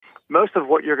most of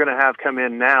what you're going to have come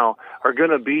in now are going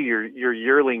to be your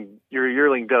yearling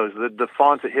does. The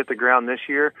fawns that hit the ground this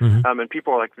year, and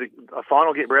people are like, a fawn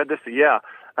will get bred this year. Yeah.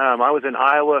 I was in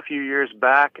Iowa a few years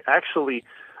back. Actually,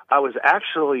 I was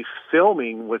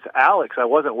filming with Alex. I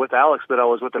wasn't with Alex, but I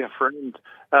was with a friend.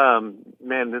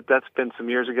 Man, that's been some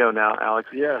years ago now, Alex.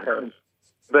 Yeah.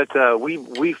 But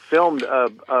we filmed a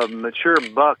mature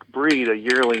buck breed a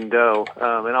yearling doe,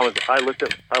 and I looked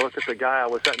at the guy I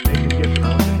was at making gifts.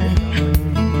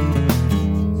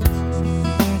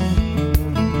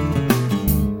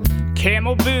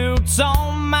 Camel boots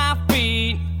on my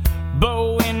feet,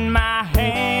 bow in my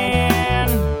hand,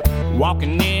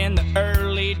 walking in the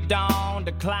early dawn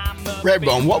to climb the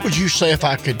Redbone, what would you say if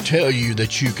I could tell you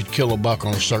that you could kill a buck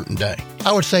on a certain day?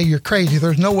 I would say you're crazy.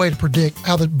 There's no way to predict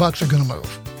how the bucks are going to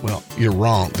move. Well, you're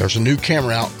wrong. There's a new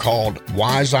camera out called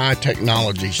Wise Eye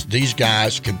Technologies. These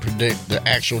guys can predict the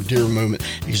actual deer movement,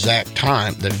 exact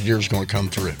time that a deer is going to come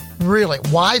through. Really?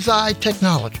 Wise Eye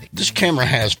Technology. This camera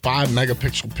has 5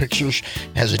 megapixel pictures,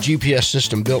 has a GPS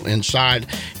system built inside,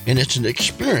 and it's an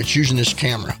experience using this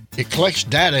camera. It collects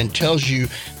data and tells you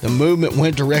the movement,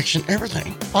 wind direction,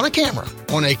 everything. On a camera?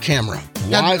 On a camera.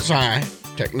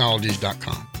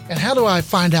 WiseEyeTechnologies.com. And how do I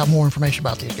find out more information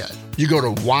about these guys? You go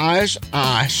to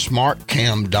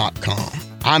wiseeyesmartcam.com.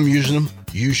 I'm using them.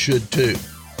 You should too.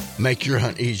 Make your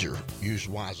hunt easier. Use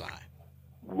Wise Eye.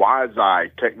 Wise Eye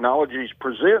Technologies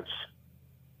presents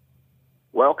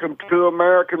Welcome to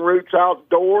American Roots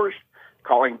Outdoors,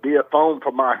 calling via phone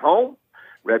from my home.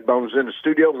 Redbone's in the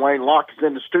studio, Wayne Locke is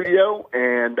in the studio,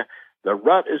 and the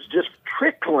rut is just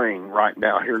trickling right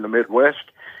now here in the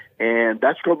Midwest, and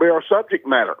that's going to be our subject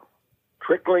matter.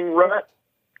 Trickling rut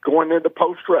going into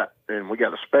post-rut, and we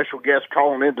got a special guest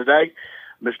calling in today,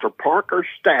 Mr. Parker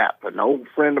Stapp, an old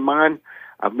friend of mine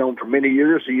I've known for many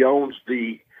years. He owns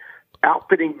the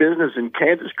outfitting business in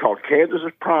Kansas called Kansas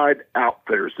Pride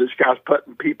Outfitters. This guy's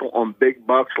putting people on big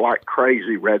bucks like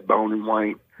crazy, Redbone and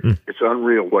Wayne. It's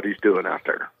unreal what he's doing out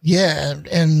there. Yeah,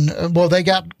 and well, they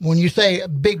got, when you say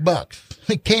big bucks,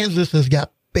 Kansas has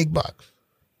got big bucks.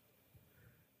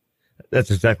 That's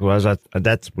exactly what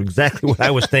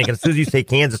I was thinking. As soon as you say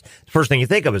Kansas, the first thing you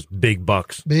think of is big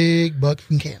bucks. Big bucks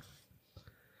from Kansas.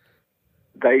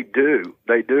 They do.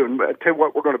 And I tell you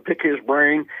what, we're going to pick his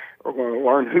brain. We're going to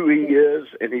learn who he is,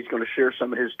 and he's going to share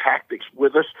some of his tactics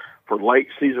with us for late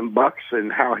season bucks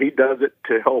and how he does it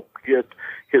to help get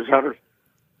his hunters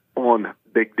on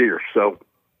big deer. So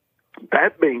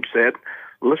that being said,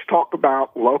 let's talk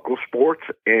about local sports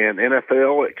and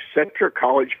NFL, etc.,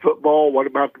 college football. What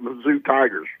about the Mizzou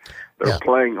Tigers? They're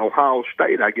playing Ohio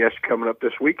State, I guess, coming up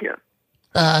this weekend.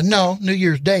 No, New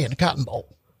Year's Day in the Cotton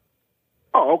Bowl.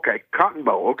 Oh, okay. Cotton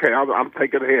Bowl. Okay, I'm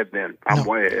thinking ahead then. I'm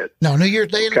way ahead. No, New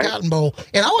Year's Day in the Cotton Bowl.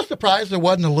 And I was surprised there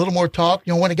wasn't a little more talk.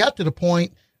 You know, when it got to the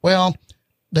point, well,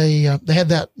 they had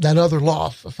that other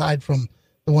loss aside from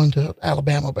the one to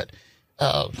Alabama, but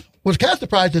was kind of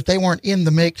surprised that they weren't in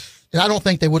the mix. And I don't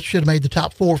think they should have made the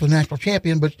top 4 for the national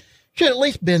champion, but should at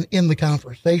least been in the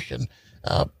conversation.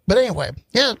 But anyway,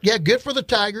 yeah, good for the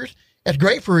Tigers. It's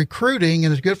great for recruiting,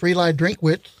 and it's good for Eli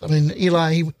Drinkwitz. I mean,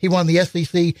 Eli, he won the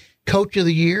SEC Coach of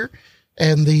the Year,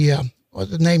 and the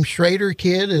Schrader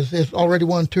kid is already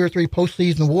won 2 or 3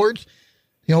 postseason awards,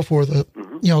 you know, for the,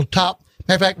 top.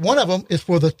 Matter of fact, one of them is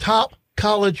for the top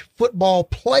college football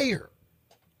player.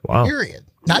 Wow. Period.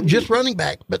 Not just running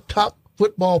back, but top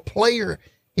football player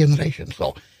in the nation.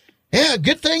 So, yeah,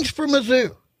 good things for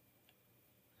Mizzou.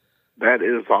 That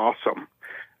is awesome.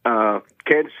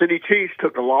 Kansas City Chiefs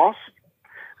took a loss.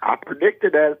 I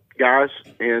predicted that, guys,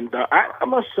 and I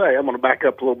must say, I'm going to back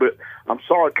up a little bit. I'm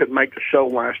sorry I couldn't make the show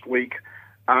last week.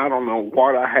 I don't know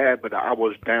what I had, but I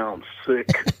was down sick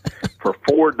for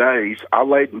 4 days. I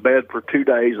laid in bed for 2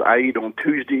 days. I ate on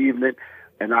Tuesday evening,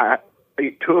 and I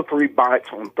ate 2 or 3 bites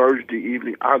on Thursday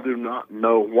evening. I do not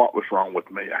know what was wrong with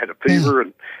me. I had a fever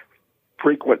and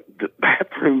frequent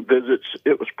bathroom visits.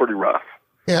 It was pretty rough.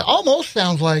 Yeah, almost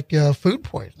sounds like food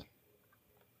poisoning.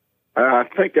 I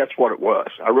think that's what it was.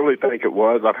 I really think it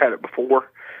was. I've had it before,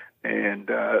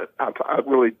 and I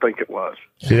really think it was.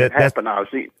 See, it happened. I was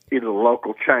eating a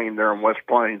local chain there in West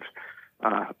Plains.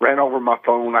 Ran over my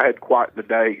phone. I had quite the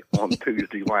day on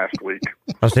Tuesday last week.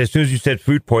 I'll say, as soon as you said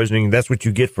food poisoning, that's what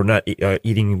you get for not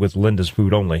eating with Linda's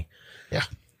food only. Yeah.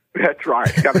 That's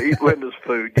right. Got to eat Linda's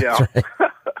food, yeah. Right.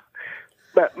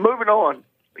 But moving on,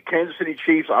 the Kansas City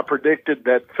Chiefs, I predicted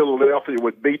that Philadelphia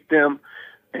would beat them.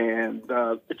 And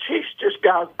the Chiefs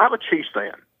I'm a Chiefs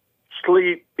fan.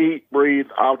 Sleep, eat, breathe,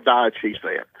 I'll die a Chiefs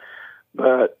fan.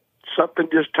 But something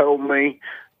just told me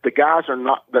the guys are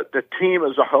not, the team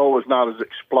as a whole is not as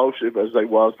explosive as they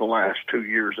was the last 2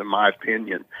 years, in my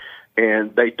opinion.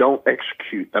 And they don't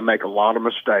execute. They make a lot of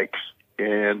mistakes.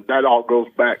 And that all goes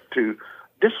back to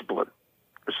discipline,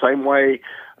 the same way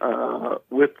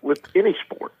with any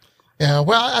sport. Yeah,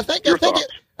 well, I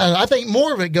think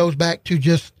more of it goes back to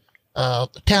just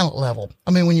talent level.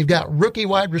 I mean, when you've got rookie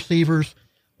wide receivers,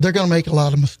 they're going to make a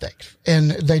lot of mistakes,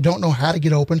 and they don't know how to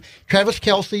get open. Travis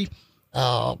Kelce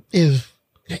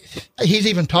he's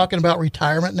even talking about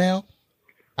retirement now.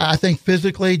 I think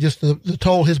physically, just the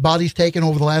toll his body's taken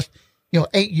over the last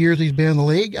 8 years he's been in the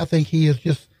league, I think he has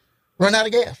just run out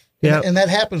of gas. Yeah. And that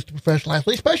happens to professional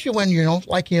athletes, especially when,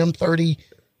 like him,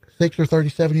 36 or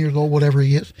 37 years old, whatever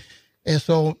he is. And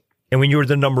when you're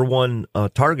the number one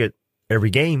target every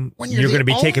game, you're going to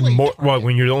be taking more. Well,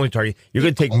 when you're the only target, you're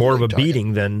going to take more of a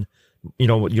beating than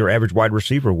your average wide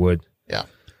receiver would. Yeah.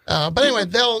 But anyway,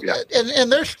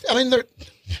 they're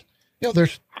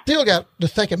still got the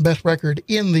second best record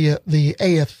in the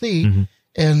AFC, mm-hmm.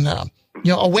 and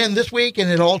a win this week and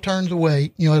it all turns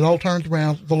away. It all turns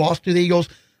around. The loss to the Eagles,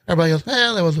 everybody goes,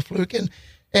 that was a fluke. And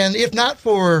if not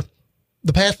for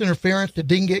the pass interference that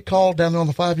didn't get called down there on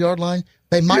the 5-yard line,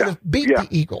 they might have beat the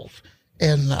Eagles.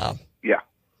 And I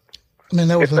mean,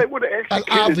 if they would have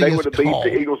executed, they would have beat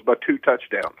the Eagles by 2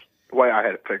 touchdowns. The way I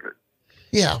had it figured.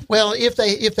 Yeah, well, if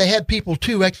they had people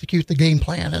to execute the game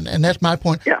plan, and that's my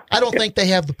point. Yeah. I don't think they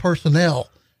have the personnel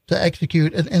to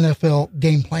execute an NFL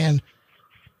game plan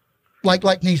like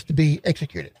needs to be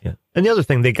executed. Yeah. And the other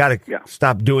thing they got to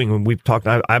stop doing, when we've talked,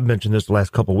 I've mentioned this the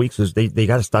last couple of weeks, is they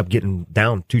got to stop getting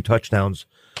down 2 touchdowns,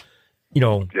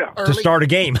 to start a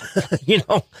game.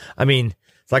 I mean,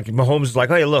 it's like Mahomes is like,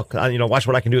 hey, look, watch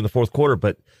what I can do in the fourth quarter,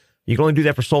 but you can only do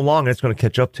that for so long, and it's going to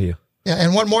catch up to you. Yeah,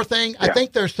 and one more thing, I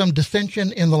think there's some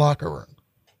dissension in the locker room.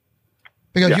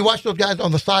 Because you watch those guys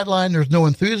on the sideline, there's no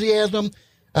enthusiasm.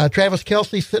 Travis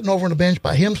Kelce sitting over on the bench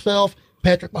by himself.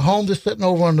 Patrick Mahomes is sitting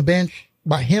over on the bench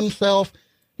by himself.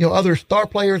 Other star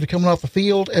players are coming off the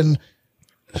field, and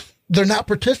they're not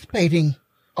participating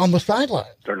on the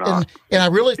sidelines. They're not. And I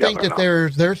really think that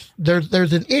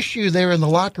there's an issue there in the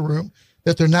locker room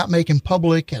that they're not making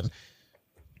public, and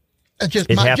just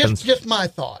my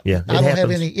thought. Yeah, I don't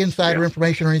have any insider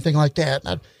information or anything like that.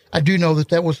 I do know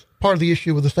that was part of the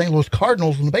issue with the St. Louis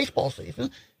Cardinals in the baseball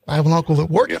season. I have an uncle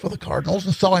that works for the Cardinals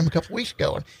and saw him a couple weeks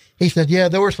ago, and he said,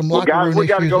 there were some locker room issues. We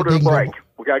got to go to a break.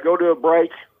 We got to go to a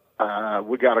break.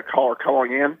 We got a caller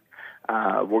calling in.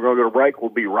 We're going to go to a break. We'll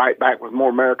be right back with more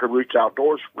America Roots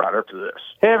Outdoors right after this.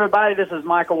 Hey, everybody, this is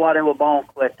Michael Waddell, Bone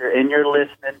Collector, and you're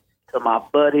listening to my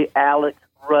buddy Alex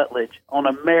Rutledge on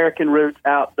American Roots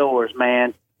Outdoors,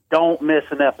 man. Don't miss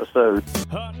an episode.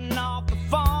 Hunting off the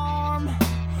farm,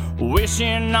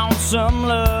 wishing on some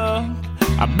luck.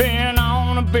 I've been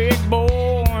on a big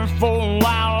boar for a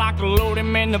while. I can load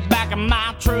him in the back of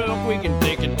my truck. We can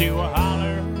take it to a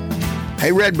holler.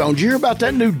 Hey, Redbone, did you hear about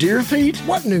that new deer feed?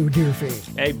 What new deer feed?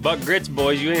 Hey, Buck Grits,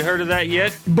 boys, you ain't heard of that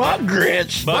yet? Buck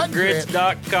Grits?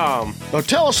 BuckGrits.com. Well,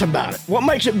 tell us about it. What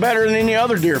makes it better than any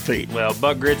other deer feed? Well,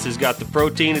 Buck Grits has got the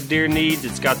protein a deer needs,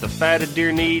 it's got the fat a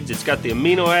deer needs, it's got the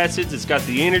amino acids, it's got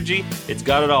the energy, it's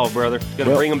got it all, brother. It's going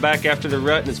to bring them back after the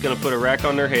rut, and it's going to put a rack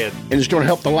on their head. And it's going to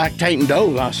help the lactating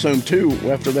does, I assume, too,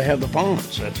 after they have the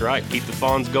fawns. That's right. Keep the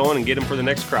fawns going and get them for the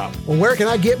next crop. Well, where can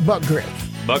I get Buck Grits?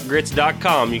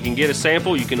 BuckGrits.com. You can get a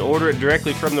sample, you can order it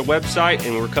directly from the website,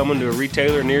 and we're coming to a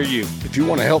retailer near you. If you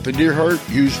want a healthy deer herd,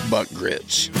 use Buck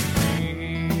Grits.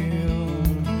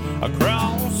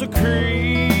 Across the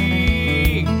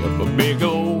creek, up a big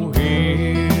old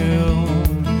hill,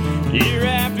 year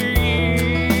after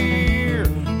year,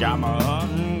 got my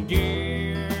hunting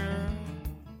gear.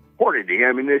 Portage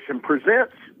Ammunition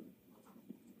presents.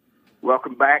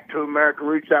 Welcome back to American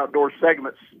Roots Outdoor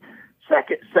segments.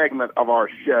 Second segment of our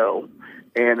show,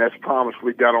 and as promised,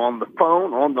 we got on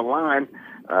the line,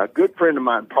 a good friend of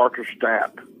mine, Parker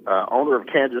Stapp, owner of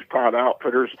Kansas Pride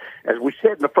Outfitters. As we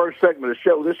said in the first segment of the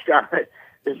show, this guy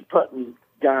is putting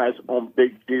guys on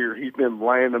big deer. He's been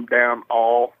laying them down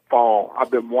all fall.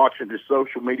 I've been watching his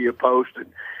social media posts,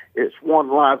 and it's one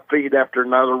live feed after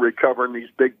another recovering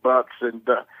these big bucks. And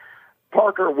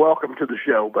Parker, welcome to the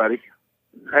show, buddy.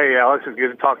 Hey, Alex, it's good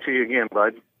to talk to you again,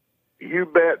 bud. You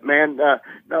bet, man.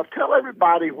 Now tell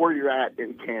everybody where you're at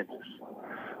in Kansas.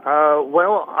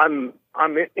 Well, I'm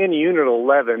in Unit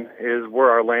 11 is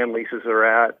where our land leases are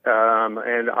at,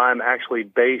 and I'm actually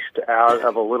based out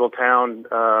of a little town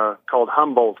called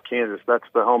Humboldt, Kansas. That's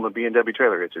the home of B&W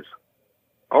Trailer Hitches.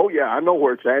 Oh yeah, I know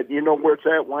where it's at. You know where it's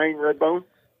at, Wayne Redbone?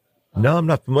 No, I'm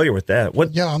not familiar with that.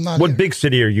 I'm not. What big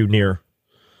city are you near?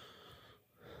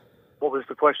 What was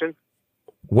the question?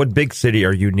 What big city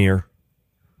are you near?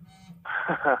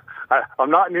 I'm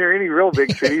not near any real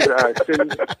big cities.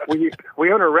 We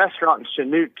own a restaurant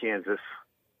in Chanute, Kansas.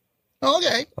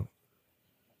 Okay.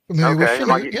 Getting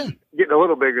a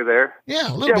little bigger there.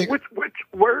 Yeah, a little bigger.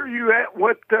 Where are you at?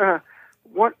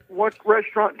 What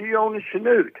restaurant do you own in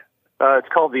Chanute? It's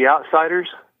called The Outsiders.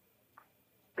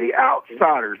 The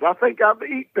Outsiders. I think I've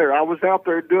eaten there. I was out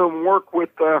there doing work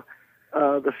with the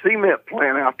cement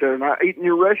plant out there, and I ate in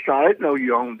your restaurant. I didn't know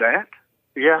you owned that.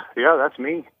 Yeah, that's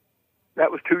me. That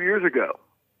was 2 years ago.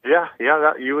 Yeah.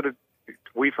 That you would have.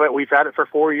 We've had it for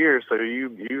 4 years. So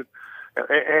you.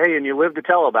 Hey, and you live to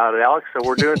tell about it, Alex. So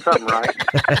we're doing something right.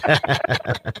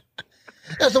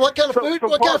 So what kind of food?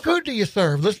 What kind of food do you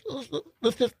serve? Let's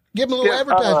just give them a little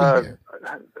advertising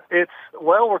here.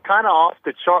 We're kind of off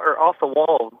the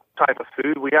wall type of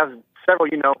food. We have several,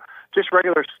 just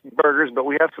regular burgers, but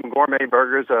we have some gourmet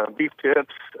burgers, beef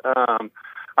tips.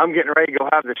 I'm getting ready to go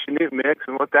have the Chanute mix,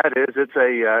 and what that is, it's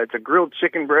a grilled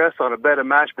chicken breast on a bed of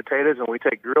mashed potatoes, and we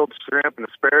take grilled shrimp and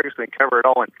asparagus and cover it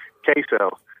all in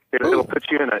queso. It'll put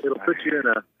you in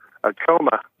a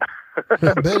coma.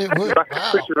 I bet it would.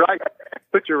 Wow.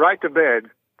 Put you right to bed.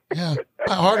 Yeah,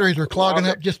 my arteries are clogging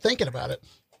up just thinking about it.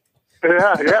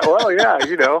 Yeah. Well, yeah.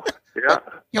 Yeah.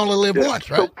 You only live once,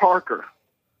 right? So Parker,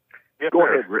 go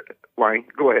ahead, Wayne.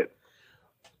 Go ahead.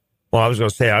 Well, I was going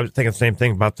to say, I was thinking the same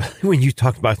thing about when you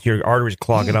talked about your arteries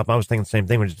clogging up. I was thinking the same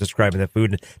thing when you're describing that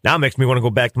food. And now it makes me want to go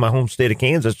back to my home state of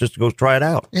Kansas just to go try it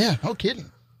out. Yeah, no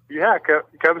kidding. Yeah,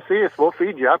 come see us. We'll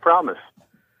feed you, I promise.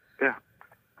 Yeah.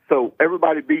 So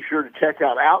everybody be sure to check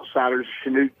out Outsiders,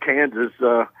 Chanute, Kansas.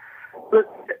 But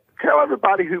tell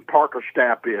everybody who Parker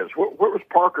Stapp is. Where was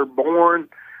Parker born?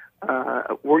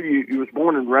 Where you was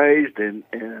born and raised, and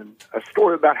a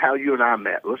story about how you and I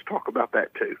met. Let's talk about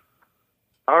that too.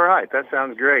 All right, that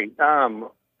sounds great.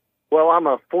 Well, I'm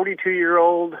a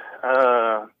 42-year-old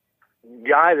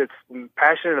guy that's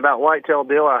passionate about whitetail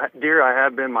deer. I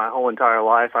have been my whole entire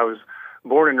life. I was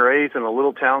born and raised in a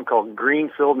little town called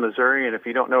Greenfield, Missouri, and if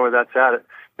you don't know where that's at,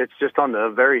 it's just on the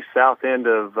very south end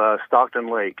of Stockton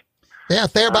Lake. Yeah,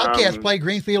 Thayer Bobcats play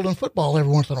Greenfield in football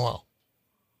every once in a while.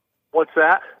 What's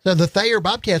that? So the Thayer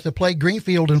Bobcats have played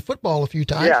Greenfield in football a few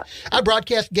times. Yeah. I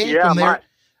broadcast games from there.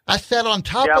 I sat on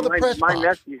top of the press box.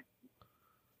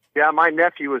 My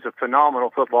nephew was a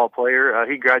phenomenal football player.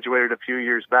 He graduated a few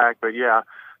years back, but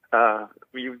I've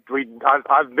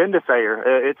been to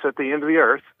Thayer. It's at the end of the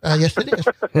earth. Yes, it is.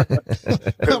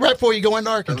 Right before you go into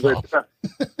Arkansas.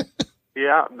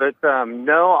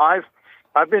 No,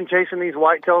 I've been chasing these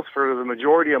whitetails for the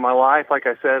majority of my life. Like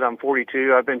I said, I'm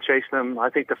 42. I've been chasing them. I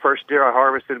think the first deer I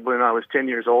harvested when I was 10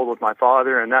 years old with my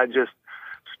father, and that just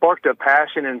sparked a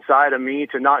passion inside of me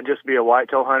to not just be a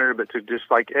whitetail hunter, but to just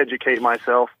educate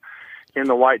myself in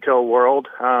the whitetail world.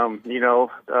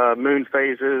 Moon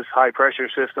phases, high pressure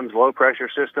systems, low pressure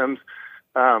systems,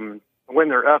 when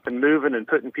they're up and moving and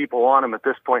putting people on them at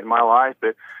this point in my life.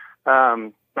 But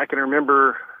I can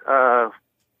remember, I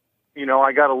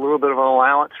got a little bit of an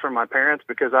allowance from my parents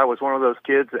because I was one of those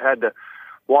kids that had to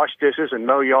wash dishes and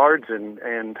mow yards and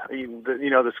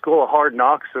the school of hard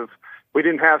knocks we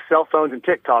didn't have cell phones and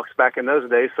TikToks back in those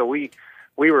days. So we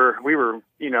were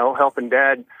helping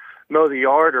Dad mow the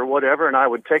yard or whatever. And I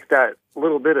would take that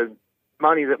little bit of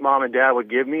money that Mom and Dad would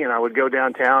give me, and I would go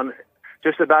downtown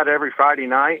just about every Friday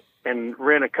night and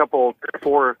rent a couple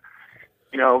for,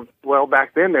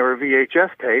 back then there were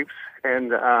VHS tapes, and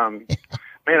man,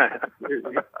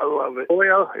 I love it. Boy,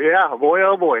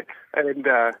 oh boy. And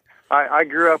I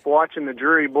grew up watching the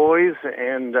Drury Boys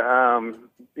and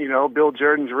Bill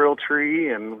Jordan's Real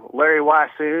Tree and Larry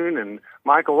Weissoon and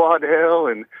Michael Waddell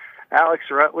and Alex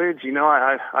Rutledge.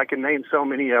 I can name so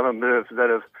many of them that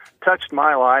have touched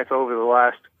my life over the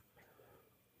last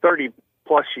 30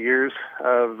 plus years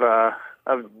of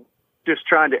just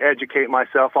trying to educate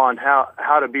myself on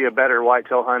how to be a better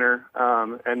whitetail hunter.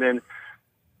 And then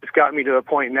it's got me to a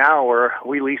point now where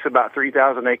we lease about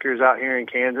 3,000 acres out here in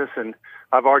Kansas, and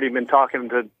I've already been talking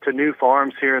to new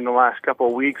farms here in the last couple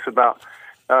of weeks about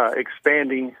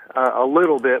expanding a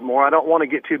little bit more. I don't want to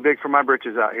get too big for my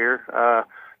britches out here.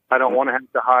 I don't want to have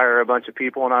to hire a bunch of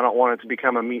people, and I don't want it to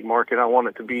become a meat market. I want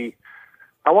it to be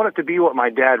what my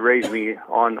dad raised me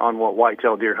on what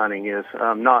whitetail deer hunting is.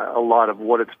 Not a lot of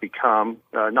what it's become.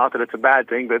 Not that it's a bad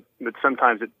thing, but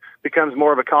sometimes it becomes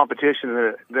more of a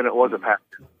competition than it was a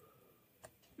passion.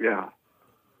 Yeah,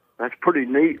 that's pretty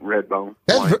neat, Redbone.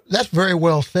 That's very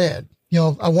well said.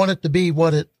 I want it to be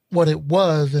what it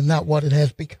was and not what it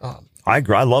has become. I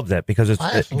agree. I love that because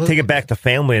take it back to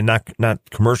family and not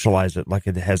commercialize it like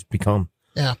it has become.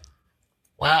 Yeah.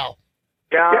 Wow.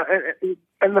 Yeah.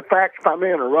 And the facts, if I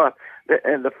may interrupt,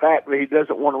 And the fact that he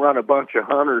doesn't want to run a bunch of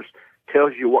hunters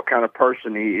tells you what kind of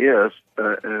person he is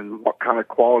and what kind of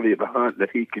quality of a hunt that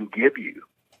he can give you.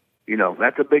 You know,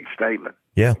 that's a big statement.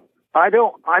 Yeah. I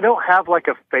don't have like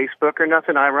a Facebook or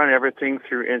nothing. I run everything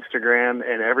through Instagram,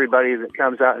 and everybody that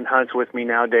comes out and hunts with me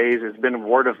nowadays has been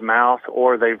word of mouth,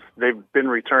 or they've been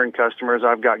return customers.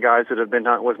 I've got guys that have been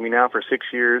hunting with me now for 6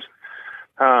 years.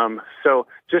 So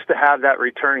just to have that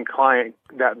return client,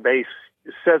 that base,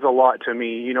 says a lot to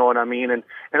me. You know what I mean? And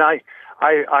I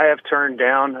have turned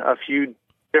down a few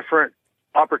different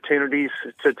opportunities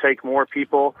to take more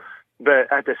people,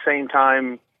 but at the same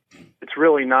time, it's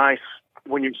really nice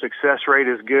when your success rate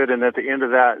is good, and at the end of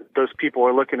that, those people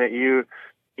are looking at you.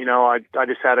 You know, I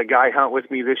just had a guy hunt with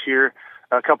me this year.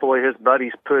 A couple of his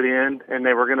buddies put in, and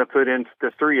they were going to put in the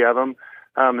 3 of them,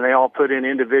 and they all put in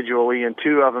individually, and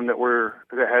 2 of them that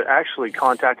had actually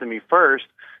contacted me first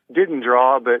didn't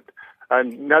draw, but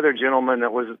another gentleman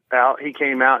that was out, he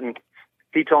came out and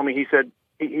he told me, he said,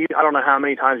 I don't know how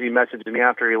many times he messaged me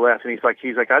after he left, and he's like,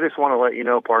 I just want to let you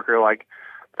know, Parker, like,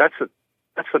 that's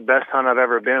the best hunt I've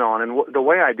ever been on. And the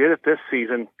way I did it this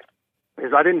season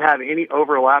is I didn't have any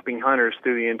overlapping hunters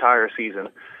through the entire season.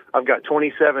 I've got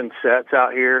 27 sets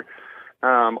out here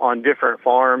on different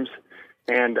farms,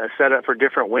 and set up for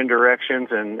different wind directions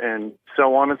and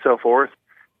so on and so forth.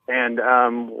 And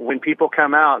when people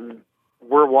come out,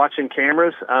 we're watching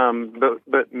cameras,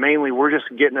 but mainly we're just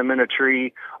getting them in a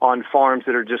tree on farms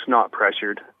that are just not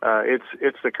pressured.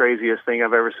 It's the craziest thing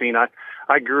I've ever seen.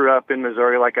 I grew up in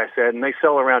Missouri, like I said, and they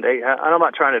sell around 8. I'm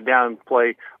not trying to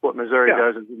downplay what Missouri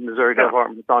does. Missouri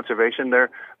Department of Conservation. They're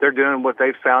doing what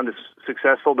they've found is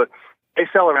successful, but they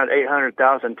sell around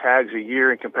 800,000 tags a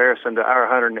year in comparison to our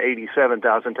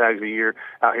 187,000 tags a year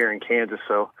out here in Kansas.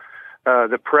 So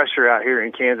the pressure out here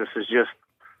in Kansas is just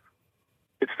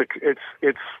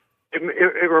it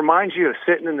reminds you of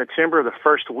sitting in the timber the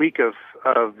first week of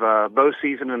bow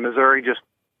season in Missouri, just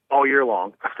all year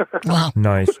long. Wow.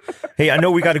 Nice. Hey, I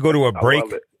know we got to go to a break,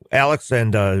 Alex,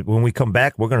 and when we come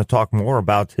back, we're going to talk more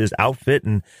about his outfit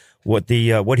and what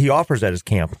he offers at his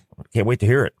camp. Can't wait to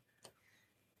hear it.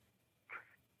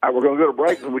 All right, we're going to go to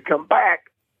break. When we come back,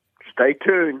 stay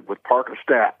tuned with Parker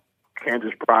Stapp,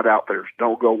 Kansas Pride Outfitters.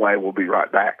 Don't go away. We'll be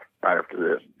right back right after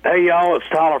this. Hey, y'all, it's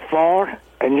Tyler Ford,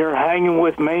 and you're hanging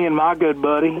with me and my good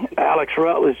buddy, Alex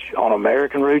Rutledge, on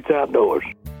American Roots Outdoors.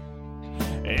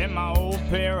 In my old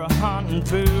pair of hunting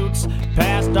boots,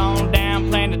 passed on down,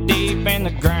 planted deep in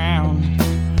the ground,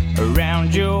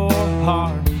 around your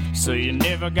heart, so you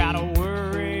never gotta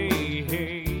worry.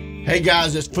 Hey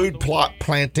guys, it's food plot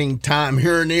planting time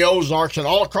here in the Ozarks and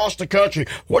all across the country.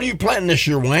 What are you planting this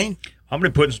year, Wayne? I'm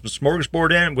going to put some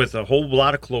smorgasbord in with a whole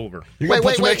lot of clover. You're going to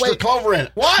put some extra clover in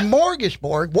it. What?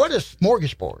 Smorgasbord? What is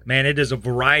smorgasbord? Man, it is a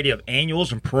variety of annuals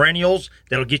and perennials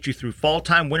that'll get you through fall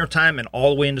time, winter time, and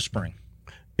all the way into spring.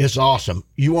 It's awesome.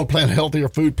 You want to plant healthier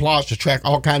food plots to track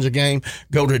all kinds of game?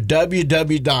 Go to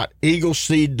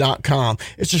www.eagleseed.com.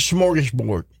 It's a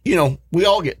smorgasbord. You know, we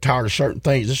all get tired of certain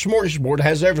things. The smorgasbord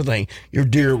has everything. Your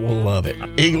deer will love it.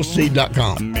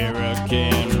 Eagleseed.com.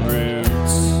 American Roots.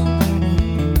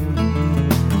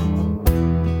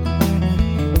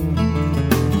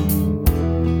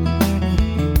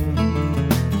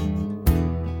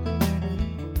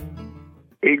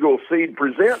 Eagle Seed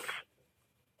presents.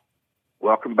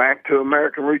 Welcome back to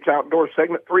American Roots Outdoors,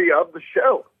 segment 3 of the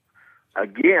show.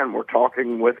 Again, we're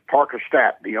talking with Parker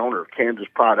Stapp, the owner of Kansas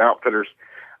Pride Outfitters,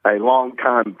 a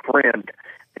longtime friend,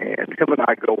 and him and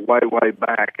I go way, way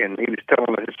back, and he was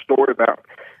telling his story about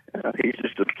he's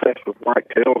just obsessed with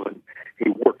whitetails, and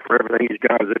he worked for everything he's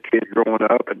got as a kid growing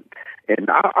up, and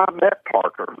I met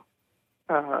Parker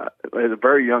at a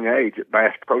very young age at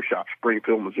Bass Pro Shop,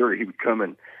 Springfield, Missouri. He would come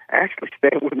and actually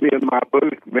stand with me in my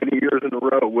booth many years in a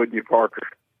row, wouldn't you, Parker?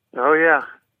 Oh, yeah.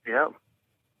 Yep.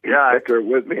 Yeah. He'd sit there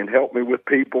with me and help me with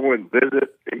people and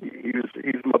visit.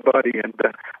 He's my buddy, and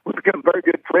we've become very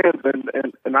good friends.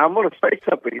 And I'm going to say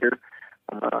something here.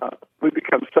 We've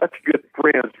become such good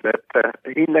friends that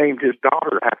he named his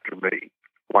daughter after me,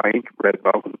 Wayne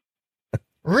Redbone.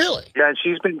 Really? Yeah, and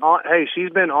she's been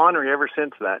ornery ever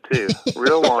since that too.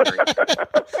 Real ornery.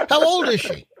 How old is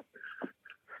she?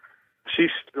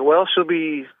 She'll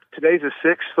be, today's the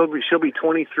 6th, she'll be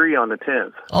 23 on the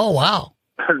 10th. Oh, wow.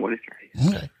 23.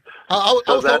 Okay.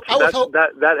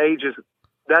 That age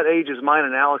is mine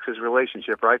and Alex's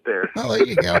relationship right there. Oh, there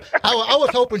you go. I was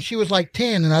hoping she was like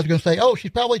 10, and I was going to say, oh, she's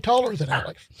probably taller than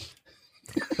Alex.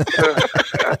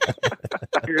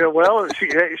 Yeah, well,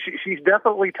 she's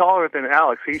definitely taller than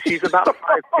Alex. She's about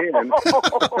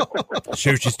 5'10".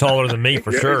 Shoot, she's taller than me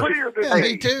for sure. Yeah,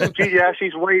 me too.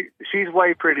 She's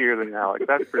way prettier than Alex.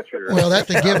 That's for sure. Well, that's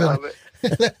a given.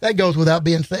 That goes without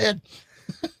being said.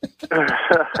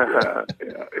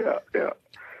 Yeah.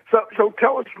 So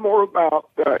tell us more about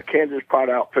Kansas Pride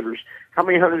Outfitters. How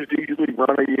many hunters do you usually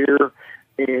run a year?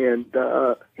 And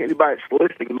anybody that's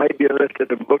listening may be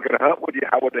interested in booking a hunt with you.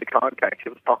 How would they contact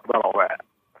you? Let's talk about all that.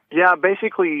 Yeah,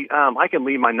 basically, I can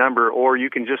leave my number, or you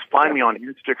can just find me on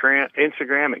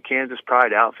Instagram at Kansas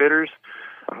Pride Outfitters.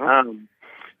 And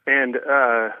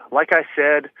like I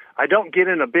said, I don't get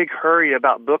in a big hurry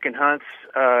about booking hunts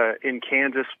in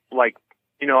Kansas. Like,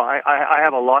 I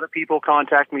have a lot of people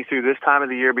contact me through this time of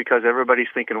the year because everybody's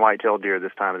thinking whitetail deer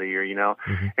this time of the year,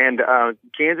 Mm-hmm. And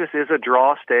Kansas is a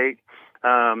draw state.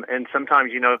 And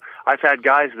sometimes, I've had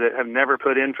guys that have never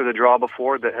put in for the draw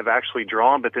before that have actually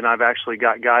drawn, but then I've actually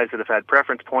got guys that have had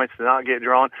preference points to not get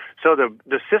drawn. So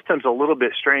the system's a little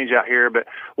bit strange out here. But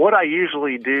what I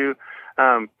usually do,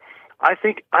 I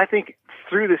think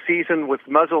through the season with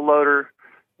muzzleloader,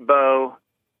 bow,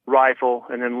 rifle,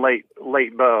 and then late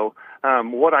bow,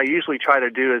 what I usually try to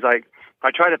do is I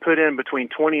try to put in between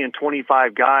 20 and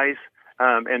 25 guys.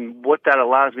 And what that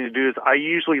allows me to do is I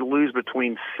usually lose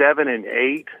between 7 and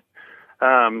 8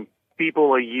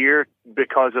 people a year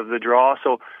because of the draw.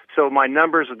 So my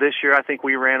numbers this year, I think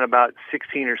we ran about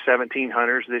 16 or 17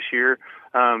 hunters this year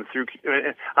through.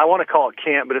 I want to call it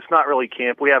camp, but it's not really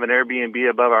camp. We have an Airbnb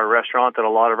above our restaurant that a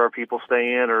lot of our people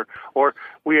stay in, or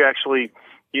we actually,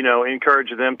 encourage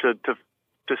them to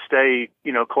stay,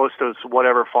 close to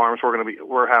whatever farms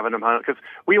we're having them hunt, because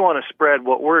we want to spread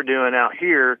what we're doing out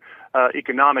here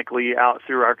economically out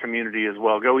through our community as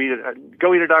well. Go eat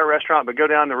at our restaurant, but go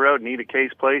down the road and eat at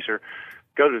Kay's Place, or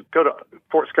go to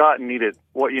Fort Scott and eat at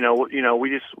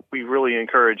we really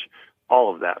encourage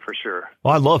all of that for sure.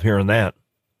 Well, I love hearing that.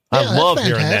 I love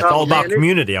hearing that. It's all about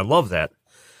community. I love that.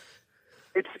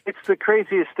 It's the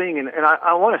craziest thing, and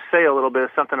I want to say a little bit of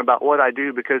something about what I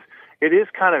do, because it is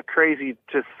kind of crazy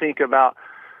to think about.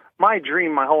 My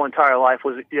dream my whole entire life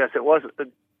was, it was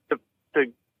to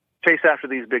chase after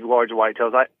these big, large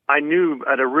whitetails. I knew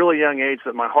at a really young age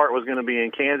that my heart was going to be in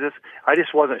Kansas. I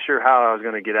just wasn't sure how I was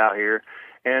going to get out here.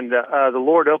 And the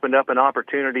Lord opened up an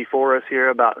opportunity for us here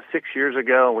about 6 years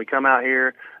ago, and we come out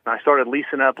here, and I started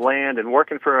leasing up land and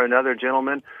working for another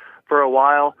gentleman for a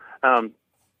while.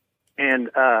 And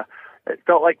it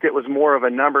felt like it was more of a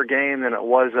number game than it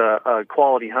was a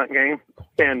quality hunt game.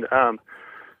 And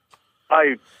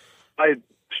I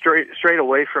strayed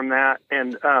away from that.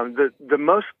 And the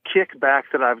most kickback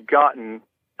that I've gotten,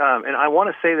 and I want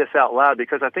to say this out loud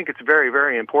because I think it's very,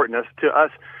 very important to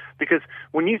us. Because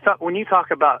when you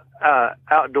talk about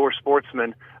outdoor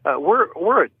sportsmen,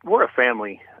 we're a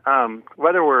family.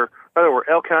 Whether we're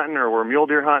elk hunting, or we're mule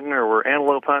deer hunting, or we're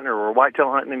antelope hunting, or we're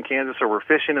whitetail hunting in Kansas, or we're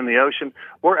fishing in the ocean,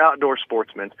 we're outdoor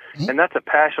sportsmen, and that's a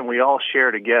passion we all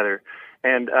share together.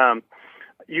 And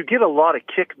you get a lot of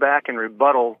kickback and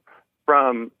rebuttal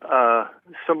from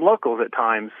some locals at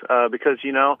times because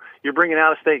you're bringing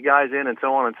out-of-state guys in and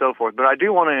so on and so forth. But I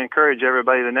do want to encourage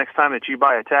everybody, the next time that you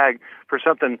buy a tag for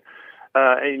something,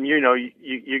 and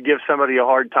you give somebody a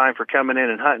hard time for coming in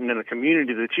and hunting in a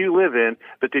community that you live in,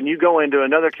 but then you go into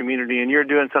another community and you're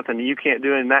doing something that you can't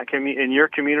do in that in your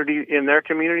community, in their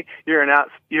community, you're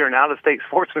an out-of-state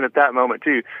sportsman at that moment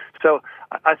too. So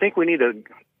I think we need to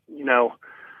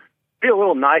be a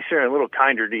little nicer and a little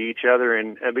kinder to each other,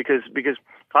 and because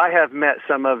I have met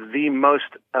some of the most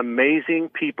amazing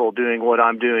people doing what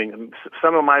I'm doing.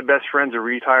 Some of my best friends are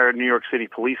retired New York City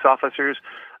police officers.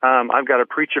 I've got a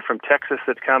preacher from Texas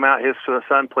that's come out. His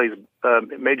son plays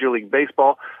Major League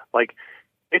Baseball. Like,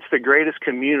 it's the greatest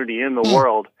community in the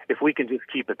world if we can just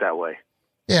keep it that way.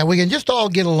 Yeah, we can just all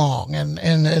get along. And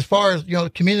as far as,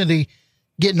 the community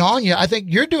getting on you, I think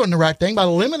you're doing the right thing by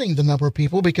limiting the number of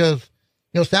people, because,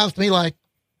 it sounds to me like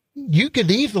you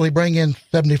could easily bring in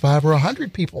 75 or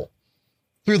 100 people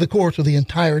through the course of the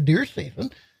entire deer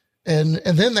season. And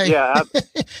then they, I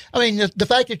mean, the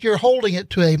fact that you're holding it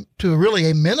to really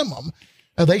a minimum,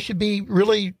 they should be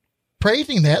really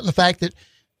praising that. And the fact that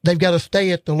they've got to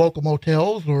stay at the local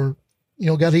motels, or,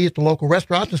 got to eat at the local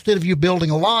restaurants, instead of you building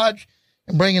a lodge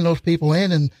and bringing those people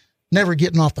in and never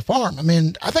getting off the farm. I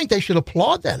mean, I think they should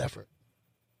applaud that effort.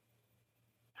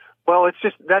 Well,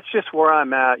 that's just where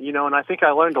I'm at, and I think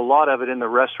I learned a lot of it in the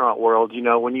restaurant world.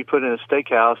 When you put in a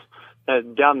steakhouse,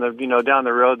 down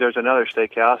the road there's another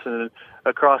steakhouse, and then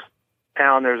across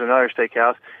town there's another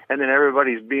steakhouse, and then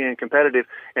everybody's being competitive.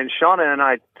 And Shauna and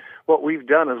I, what we've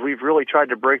done is we've really tried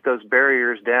to break those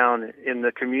barriers down in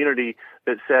the community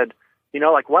that said,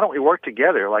 like, why don't we work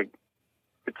together? Like,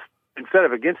 it's instead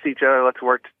of against each other, let's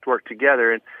work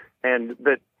together.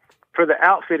 But for the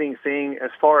outfitting thing,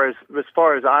 as far as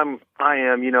I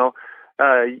am,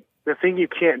 the thing you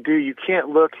can't do, you can't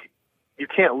look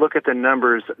at the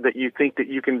numbers that you think that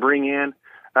you can bring in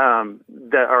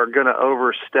that are going to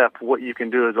overstep what you can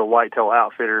do as a whitetail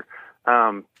outfitter.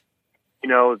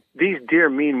 These deer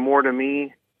mean more to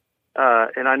me,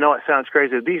 and I know it sounds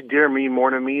crazy. These deer mean more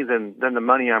to me than the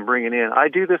money I'm bringing in. I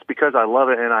do this because I love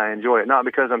it and I enjoy it, not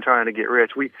because I'm trying to get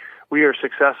rich. We are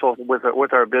successful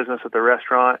with our business at the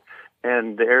restaurant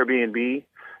and the Airbnb,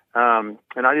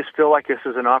 and I just feel like this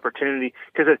is an opportunity.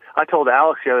 Because I told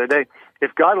Alex the other day,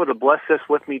 if God would have blessed this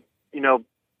with me,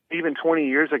 even 20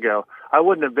 years ago, I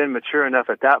wouldn't have been mature enough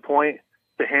at that point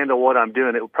to handle what I'm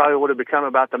doing. It probably would have become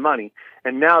about the money.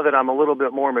 And now that I'm a little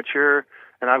bit more mature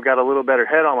and I've got a little better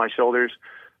head on my shoulders,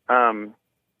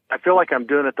 I feel like I'm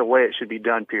doing it the way it should be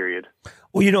done, period.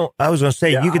 Well, I was going to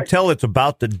say, you can tell it's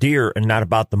about the deer and not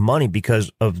about the money because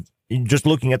of just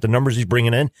looking at the numbers he's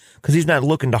bringing in, because he's not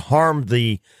looking to harm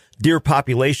the deer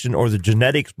population or the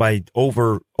genetics by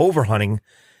over hunting.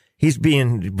 He's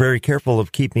being very careful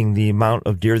of keeping the amount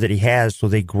of deer that he has so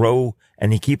they grow,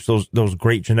 and he keeps those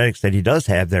great genetics that he does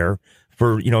have there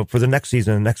for the next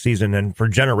season, and for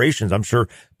generations. I'm sure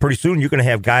pretty soon you're going to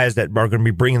have guys that are going to be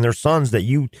bringing their sons that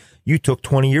you took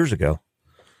 20 years ago.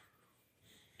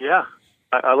 Yeah,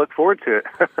 I look forward to it.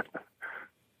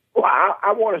 Well,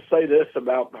 I want to say this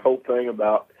about the whole thing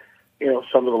about,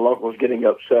 some of the locals getting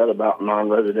upset about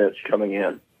non-residents coming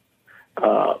in.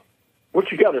 What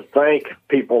you got to thank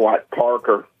people like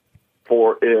Parker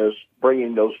for is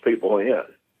bringing those people in,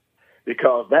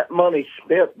 because that money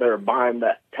spent there buying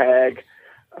that tag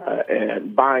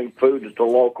and buying food at the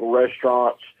local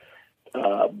restaurants,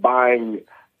 buying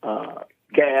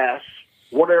gas,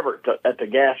 whatever at the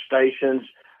gas stations,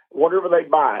 whatever they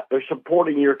buy, they're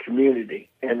supporting your community,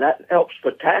 and that helps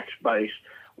the tax base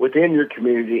within your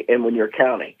community and when your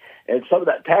county. And some of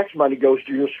that tax money goes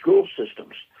to your school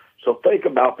systems. So think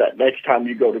about that next time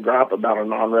you go to gripe about a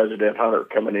non-resident hunter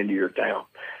coming into your town.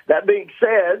 That being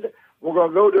said, we're going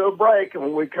to go to a break, and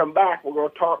when we come back, we're going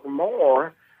to talk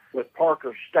more with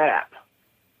Parker Stapp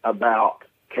about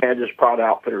Kansas Pride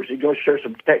Outfitters. He's going to share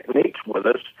some techniques with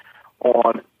us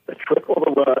on the triple of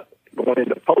the rut, going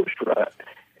into post-rut,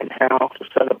 and how to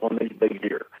set up on these big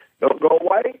deer. Don't go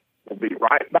away. We'll be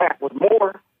right back with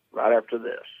more right after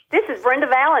this. This is Brenda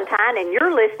Valentine, and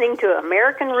you're listening to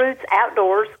American Roots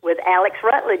Outdoors with Alex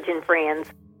Rutledge and friends.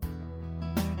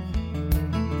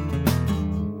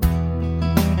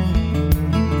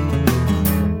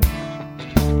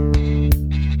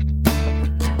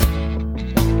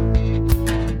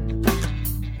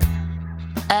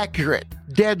 Accurate,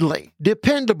 deadly,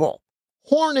 dependable,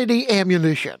 Hornady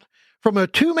ammunition. From a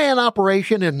two-man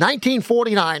operation in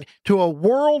 1949 to a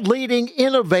world-leading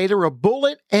innovator of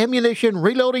bullet, ammunition,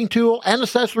 reloading tool, and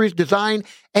accessories design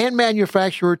and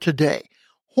manufacturer today.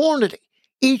 Hornady.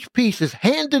 Each piece is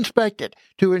hand-inspected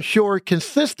to ensure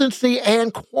consistency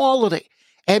and quality.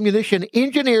 Ammunition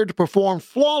engineered to perform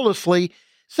flawlessly.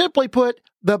 Simply put,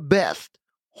 the best.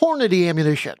 Hornady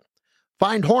ammunition.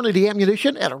 Find Hornady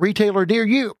ammunition at a retailer near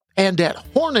you and at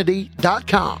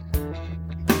Hornady.com.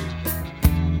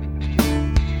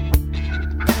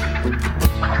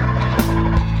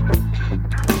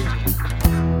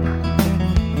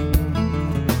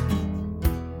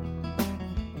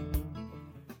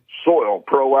 Soil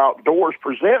Pro Outdoors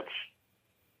presents.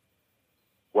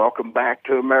 Welcome back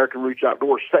to American Roots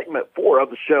Outdoors, segment 4 of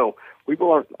the show. We've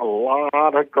learned a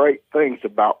lot of great things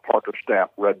about Parker Stapp,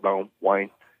 Redbone,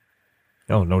 Wayne.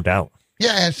 Oh, no doubt.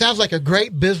 Yeah, it sounds like a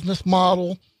great business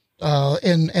model,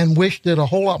 and wish that a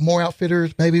whole lot more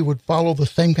outfitters maybe would follow the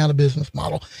same kind of business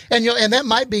model. And and that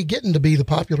might be getting to be the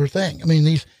popular thing. I mean,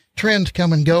 these trends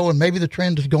come and go, and maybe the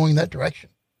trend is going that direction.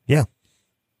 Yeah.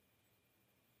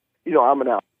 I'm an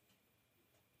outfitter.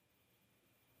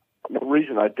 The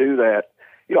reason I do that,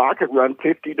 I could run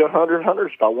 50 to 100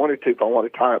 hunters if I wanted to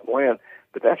tie up land,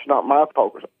 but that's not my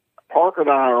focus. Parker and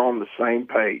I are on the same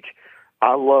page.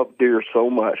 I love deer so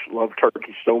much, love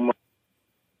turkey so much.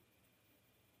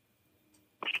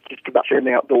 It's just about sharing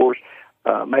the outdoors,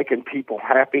 making people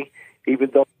happy,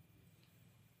 even though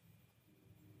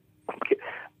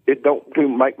it don't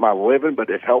make my living, but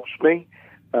it helps me.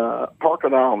 Parker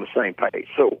and I are on the same page.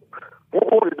 So what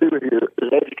we want to do here is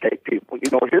educate people.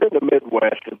 Here in the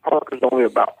Midwest, and Parker's only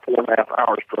about 4.5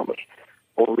 hours from us,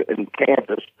 or in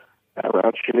Kansas,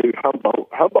 around Chanute, Humboldt.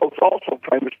 Humboldt's also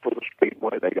famous for the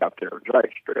speedway they got there,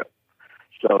 drag strip.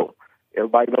 So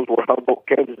everybody knows where Humboldt,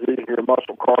 Kansas is. If you're a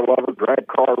muscle car lover, drag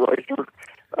car racer,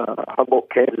 Humboldt,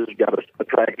 Kansas has got a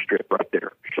drag strip right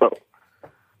there. So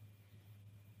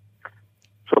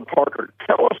Parker,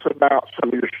 tell us about some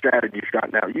of your strategies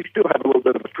right now. You still have a little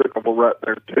bit of a trickable rut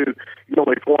there, too. You're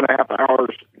only 4.5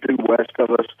 hours due west of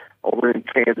us over in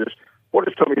Kansas. What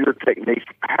are some of your techniques?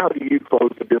 How do you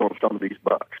close the deal on some of these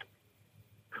bucks?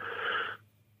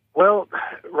 Well,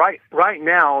 right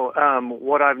now,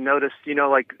 what I've noticed,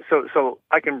 so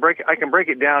I can break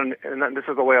it down, and this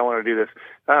is the way I want to do this.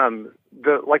 Around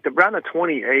the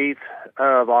 28th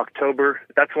of October,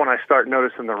 that's when I start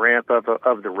noticing the ramp of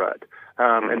the rut.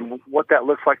 And what that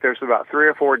looks like, there's about 3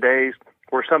 or 4 days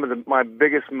where some of my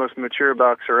biggest, most mature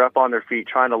bucks are up on their feet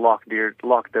trying to lock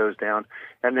those down.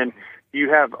 And then you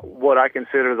have what I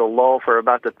consider the lull for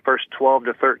about the first 12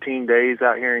 to 13 days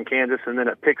out here in Kansas, and then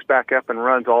it picks back up and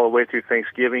runs all the way through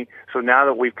Thanksgiving. So now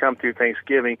that we've come through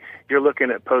Thanksgiving, you're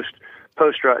looking at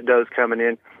post-rut does coming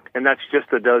in, and that's just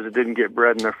the does that didn't get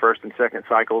bred in their first and second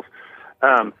cycles.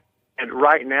 And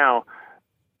right now,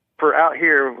 for out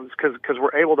here, because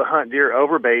we're able to hunt deer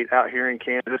over bait out here in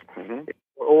Kansas,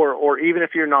 or even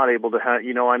if you're not able to hunt,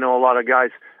 I know a lot of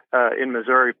guys in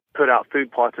Missouri put out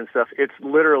food plots and stuff. It's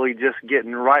literally just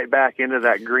getting right back into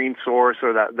that green source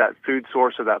or that food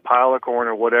source or that pile of corn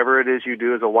or whatever it is you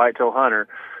do as a whitetail hunter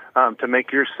to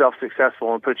make yourself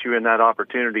successful and put you in that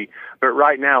opportunity. But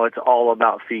right now, it's all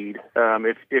about feed.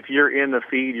 If you're in the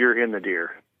feed, you're in the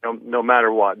deer, no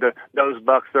matter what. Those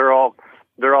bucks, they're all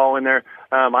in there.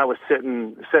 I was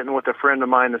sitting with a friend of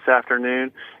mine this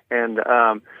afternoon, and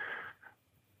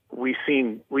we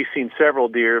seen several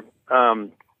deer.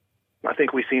 I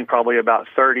think we seen probably about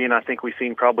 30, and I think we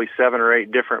seen probably 7 or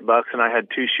 8 different bucks, and I had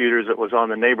 2 shooters that was on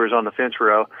the neighbors on the fence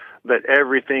row. But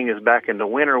everything is back into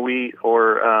winter wheat,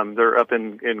 or they're up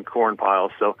in corn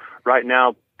piles. So right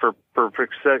now, for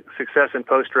success in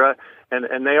post rut,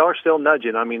 and they are still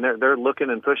nudging. I mean, they're looking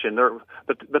and pushing.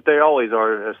 But they always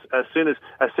are. As soon as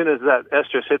that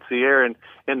estrus hits the air in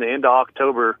the end of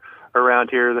October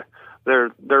around here,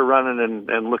 they're running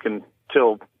and looking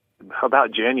till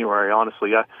about January.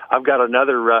 Honestly, I've got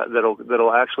another rut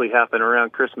that'll actually happen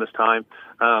around Christmas time.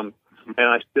 And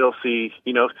I still see,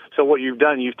 so what you've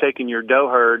done, you've taken your doe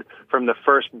herd from the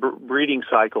first breeding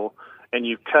cycle and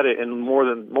you've cut it in more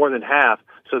than half.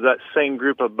 So that same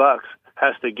group of bucks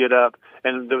has to get up.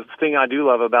 And the thing I do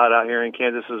love about out here in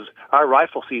Kansas is our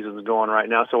rifle season is going right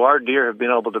now. So our deer have been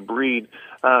able to breed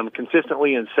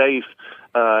consistently and safe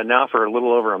now for a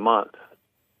little over a month.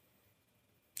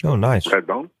 Oh, nice.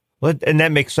 Redbone. Well, and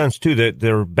that makes sense too. That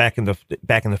they're back in the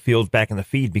fields, back in the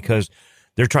feed, because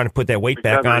they're trying to put that weight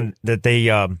back on that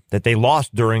they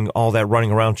lost during all that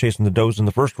running around chasing the does in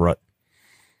the first rut.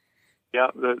 Yeah,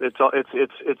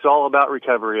 it's all about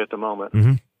recovery at the moment.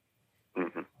 Mm-hmm.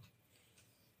 Mm-hmm.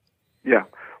 Yeah.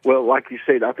 Well, like you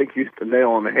said, I think you hit the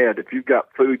nail on the head. If you've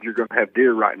got food, you're going to have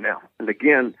deer right now. And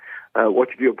again, what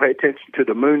you do, pay attention to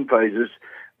the moon phases.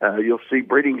 You'll see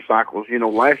breeding cycles.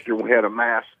 Last year we had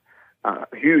a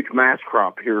huge mass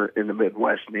crop here in the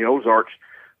Midwest and the Ozarks.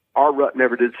 Our rut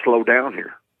never did slow down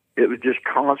here. It was just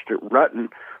constant rutting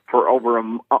for over a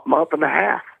month and a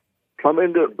half, come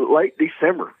into late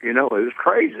December. It was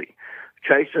crazy,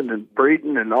 chasing and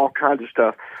breeding and all kinds of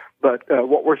stuff. But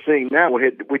what we're seeing now,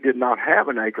 we did not have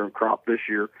an acorn crop this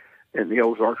year in the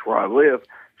Ozarks where I live,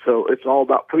 so it's all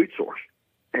about food source.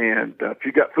 And if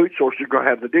you got food source, you're going to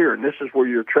have the deer. And this is where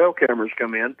your trail cameras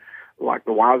come in, like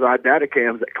the Wise-Eye data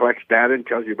cams that collects data and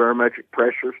tells you barometric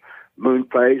pressures, moon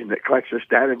phase, and it collects this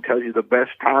data and tells you the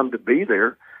best time to be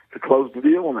there to close the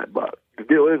deal on that buck. The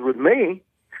deal is with me,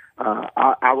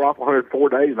 I rifle 104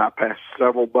 days, and I passed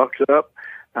several bucks up.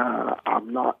 I've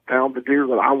not found the deer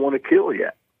that I want to kill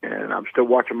yet, and I'm still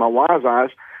watching my wise eyes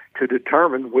to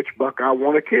determine which buck I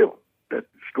want to kill. That's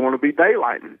going to be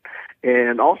daylighting.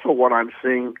 And also what I'm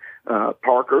seeing,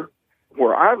 Parker,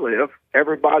 where I live,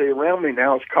 everybody around me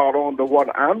now has caught on to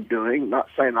what I'm doing. Not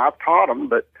saying I've taught them,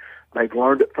 but they've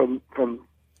learned it from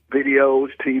videos,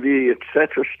 TV,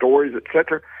 etc., stories,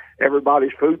 etc.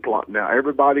 Everybody's food plotting now.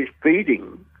 Everybody's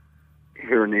feeding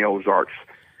here in the Ozarks.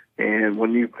 And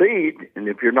when you feed, and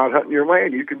if you're not hunting your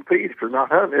land, you can feed. If you're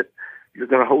not hunting it, you're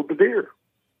going to hold the deer.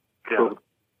 Yeah. So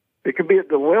it can be a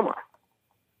dilemma.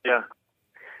 Yeah.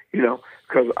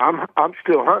 Because I'm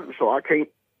still hunting, so I can't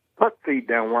put feed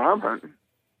down where I'm hunting.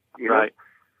 Right.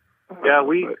 Yeah,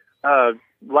 we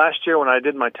last year when I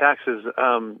did my taxes,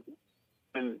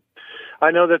 and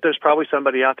I know that there's probably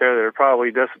somebody out there that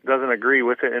probably doesn't agree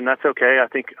with it, and that's okay. I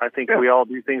think we all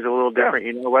do things a little different.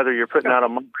 You know, whether you're putting out a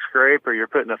mock scrape or you're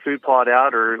putting a food plot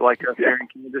out, or like up here in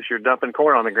Kansas, you're dumping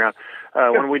corn on the ground.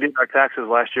 When we did our taxes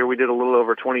last year, we did a little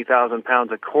over 20,000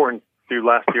 pounds of corn through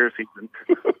last year's season.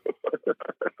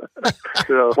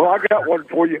 So, well, I got one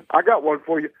for you.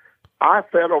 I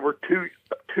fed over two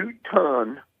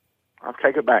ton. I'll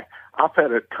take it back. I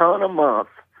fed a ton a month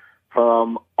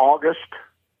from August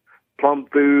plumb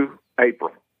through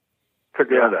April.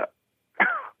 Figure that out.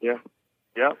 Yeah.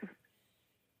 Yep.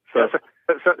 So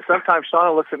sometimes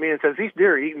Shauna looks at me and says, "These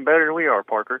deer are eating better than we are,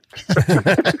 Parker."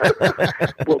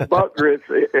 Well, buck grits.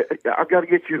 I've got to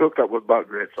get you hooked up with buck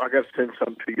grits. I got to send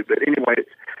some to you. But anyway,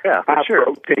 it's high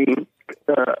protein,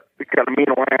 it's got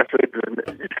amino acids, and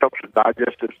it helps the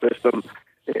digestive system.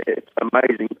 It's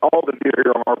amazing. All the deer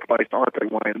here on our place aren't they,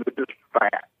 Wayne? They're just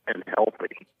fat and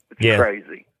healthy. It's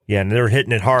crazy. Yeah, and they're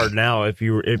hitting it hard now.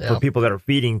 For people that are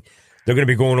feeding, they're going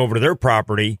to be going over to their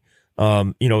property.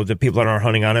 The people that aren't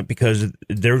hunting on it, because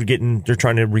they're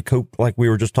trying to recoup, like we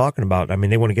were just talking about. I mean,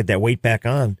 they want to get that weight back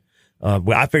on.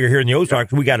 I figure here in the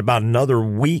Ozarks, we got about another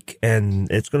week,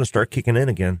 and it's going to start kicking in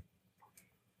again.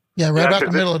 Yeah, right about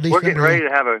the middle of December. We're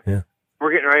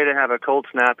getting ready to have a cold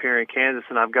snap here in Kansas,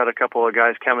 and I've got a couple of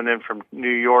guys coming in from New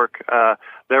York.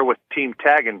 They're with Team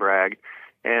Tag and Brag,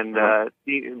 and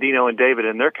Dino and David,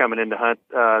 and they're coming in to hunt.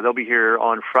 They'll be here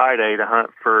on Friday to hunt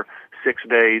for 6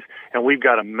 days, and we've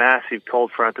got a massive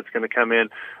cold front that's going to come in,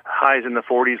 highs in the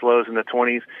 40s, lows in the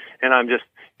 20s, and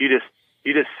you just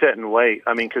sit and wait.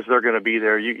 I mean, because they're going to be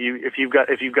there. If you've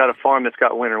got a farm that's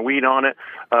got winter wheat on it,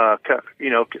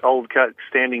 old cut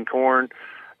standing corn,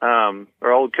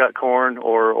 or old cut corn,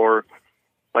 or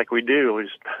like we do, we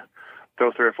just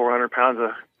throw 300 or 400 pounds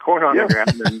of corn on the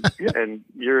ground, and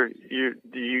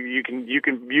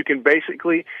you can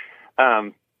basically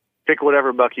pick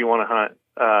whatever buck you want to hunt.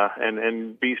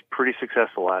 And be pretty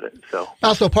successful at it. So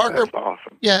also, Parker, that's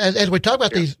awesome. Yeah, as we talk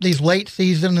about these late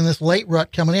season and this late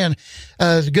rut coming in,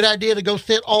 is it a good idea to go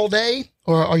sit all day,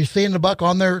 or are you seeing the buck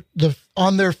on their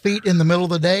feet in the middle of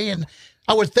the day? And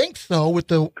I would think so, with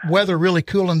the weather really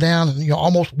cooling down and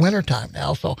almost wintertime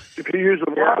now. So if you use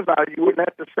the wise eye, you wouldn't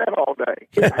have to sit all day.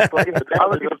 I was going to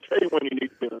tell you when you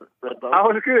need to. I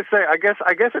was going to say, I guess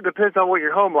it depends on what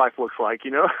your home life looks like,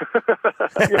 you know.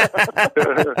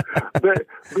 but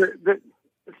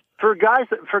for guys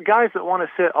that want to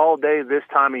sit all day this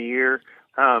time of year,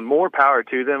 more power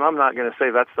to them. I'm not going to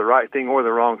say that's the right thing or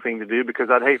the wrong thing to do, because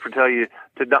I'd hate to tell you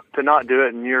to not do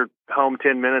it, and you're home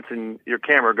 10 minutes and your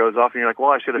camera goes off and you're like,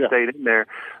 well, I should have stayed in there.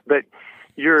 But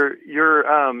your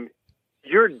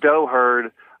doe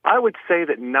herd, I would say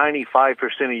that 95%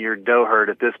 of your doe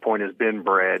herd at this point has been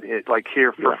bred.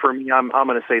 For me, I'm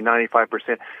going to say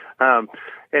 95%.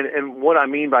 And what I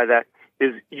mean by that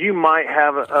is you might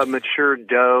have a mature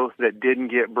doe that didn't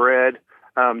get bred,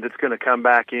 that's going to come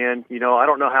back in. You know, I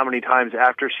don't know how many times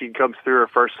after she comes through her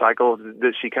first cycle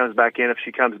that she comes back in. If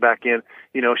she comes back in,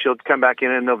 you know, she'll come back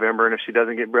in November, and if she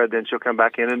doesn't get bred, then she'll come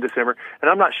back in December.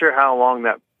 And I'm not sure how long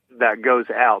that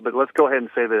goes out, but let's go ahead and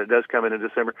say that it does come in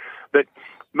December. But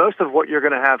most of what you're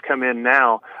going to have come in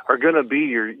now are going to be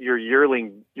your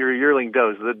yearling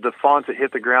does, the fawns that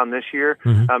hit the ground this year.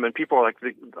 Mm-hmm. And people are like,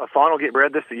 a fawn will get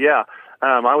bred this year. Yeah.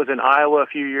 I was in Iowa a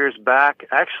few years back.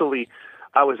 I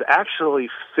was actually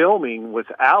filming with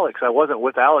Alex. I wasn't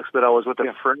with Alex, but I was with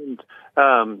a friend.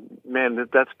 Man,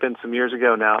 that's been some years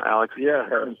ago now, Alex.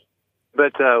 Yeah.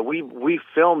 But we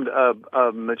filmed a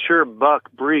mature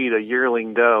buck breed a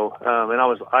yearling doe, and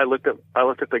I looked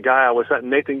at the guy I was at,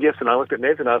 Nathan Gibson. I looked at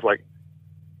Nathan. I was like,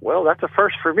 well, that's a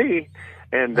first for me.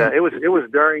 And it was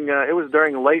during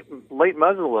late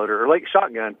muzzleloader or late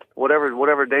shotgun,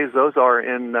 whatever days those are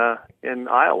in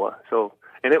Iowa. So,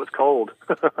 and it was cold.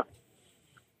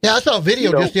 Yeah, I saw a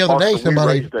video just the other day.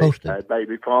 Somebody posted a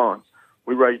baby fawn.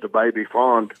 We raised a baby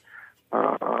fawn,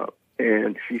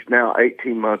 and she's now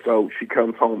 18 months old. She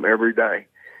comes home every day,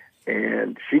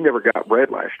 and she never got bred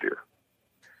last year.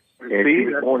 And she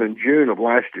was born in June of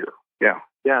last year. Yeah.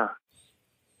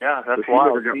 That's so wild. She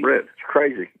never got bred. It's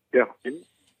crazy. Yeah.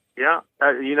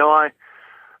 I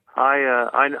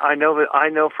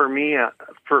know for me,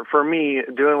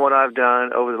 doing what I've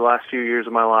done over the last few years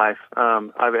of my life,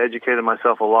 I've educated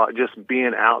myself a lot just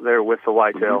being out there with the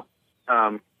whitetail.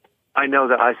 Mm-hmm. I know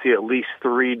that I see at least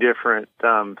 3 different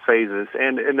phases,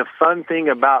 and the fun thing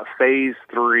about phase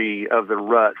 3 of the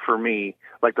rut for me,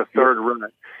 like the third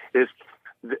rut, is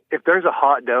if there's a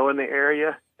hot doe in the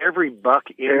area every buck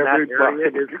in that area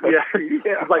is,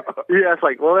 it's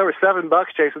like, well, there were 7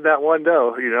 bucks chasing that one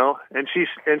doe, and she's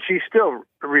still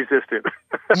resistant.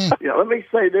 Let me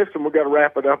say this, and we've got to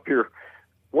wrap it up here.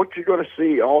 What you're going to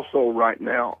see also right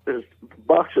now is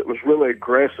bucks that was really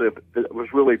aggressive, that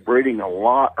was really breeding a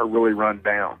lot, are really run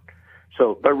down.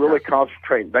 So they're really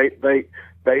concentrating. They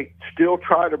still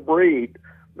try to breed,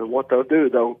 but what they'll do,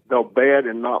 they'll bed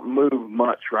and not move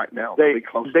much right now. They'll be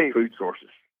close to food sources.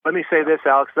 Let me say this,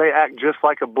 Alex. They act just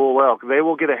like a bull elk. They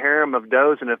will get a harem of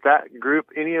does, and if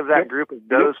any of that group of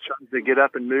does tries to get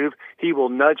up and move, he will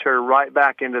nudge her right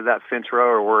back into that fence row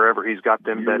or wherever he's got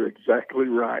them bedded. You're exactly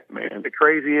right, man. The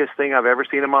craziest thing I've ever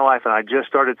seen in my life, and I just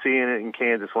started seeing it in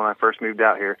Kansas when I first moved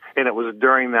out here, and it was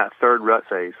during that 3rd rut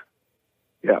phase.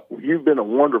 Yeah, you've been a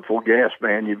wonderful guest,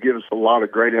 man. You've given us a lot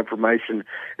of great information.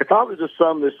 If I was to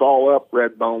sum this all up,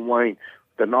 Redbone Wayne,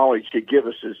 the knowledge you give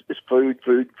us is food,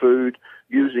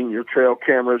 using your trail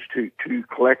cameras to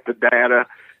collect the data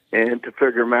and to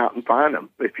figure them out and find them.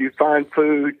 If you find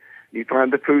food, you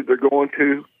find the food they're going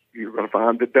to, you're going to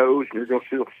find the does, and you're going to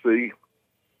still see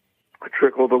a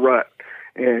trickle of the rut.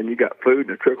 And you got food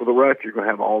and a trickle of the rut, you're going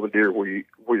to have all the deer where you're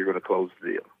going to close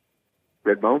the deal.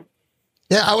 Redbone?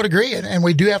 Yeah, I would agree. And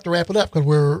we do have to wrap it up because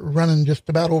we're running just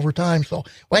about over time. So,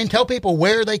 Wayne, tell people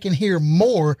where they can hear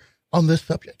more on this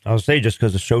subject. I would say just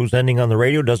because the show's ending on the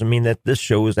radio doesn't mean that this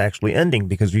show is actually ending,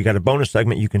 because you got a bonus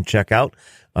segment you can check out.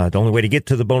 The only way to get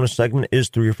to the bonus segment is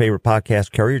through your favorite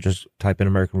podcast carrier. Just type in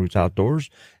American Roots Outdoors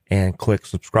and click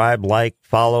subscribe, like,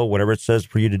 follow, whatever it says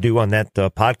for you to do on that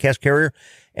podcast carrier,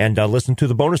 and listen to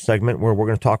the bonus segment where we're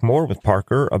going to talk more with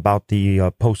Parker about the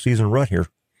postseason rut here.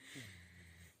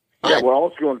 Yeah, we're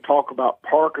also going to talk about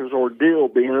Parker's ordeal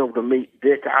being able to meet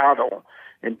Dick Idle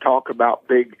and talk about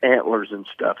big antlers and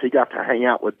stuff. He got to hang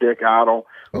out with Dick Idle,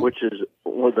 which is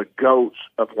one of the goats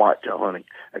of whitetail hunting.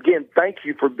 Again, thank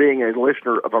you for being a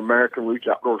listener of American Roots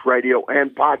Outdoors Radio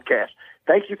and podcast.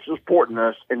 Thank you for supporting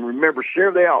us. And remember,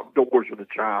 share the outdoors with a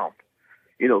child.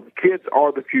 The kids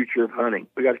are the future of hunting.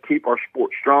 We got to keep our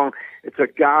sport strong. It's a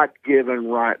God-given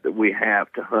right that we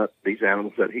have to hunt these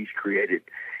animals that he's created.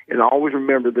 And always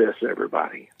remember this,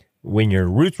 everybody. When your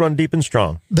roots run deep and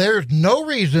strong, there's no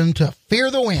reason to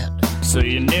fear the wind. So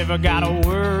you never gotta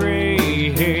worry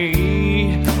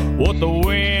what the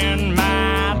wind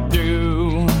might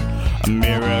do.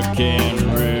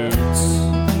 American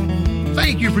Roots.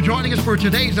 Thank you for joining us for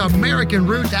today's American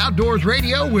Roots Outdoors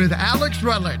Radio with Alex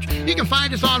Rutledge. You can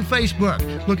find us on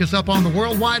Facebook. Look us up on the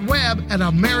World Wide Web at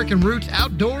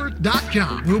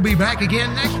AmericanRootsOutdoors.com. We'll be back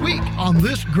again next week on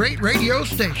this great radio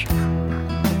station.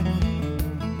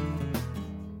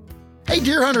 Hey,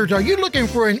 deer hunters, are you looking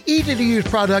for an easy-to-use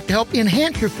product to help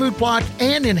enhance your food plots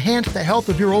and enhance the health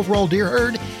of your overall deer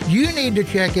herd? You need to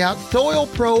check out Soil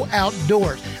Pro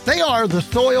Outdoors. They are the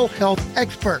soil health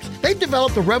experts. They've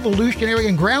developed a revolutionary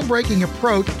and groundbreaking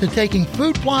approach to taking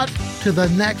food plots to the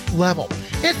next level.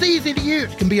 It's easy to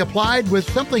use, can be applied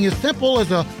with something as simple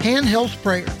as a handheld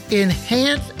sprayer.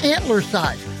 Enhance antler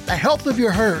size, the health of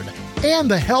your herd,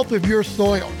 and the health of your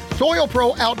soil. Soil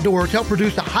Pro Outdoors help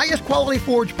produce the highest quality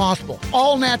forage possible.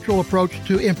 All natural approach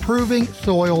to improving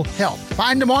soil health.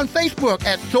 Find them on Facebook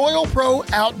at Soil Pro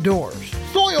Outdoors.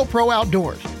 Soil Pro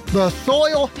Outdoors, the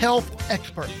soil health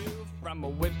experts. From a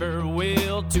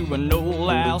whippoorwill to an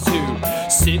old house who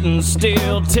sitting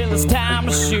still till it's time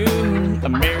to shoot.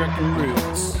 American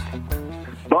Roots.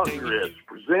 Buckgrizz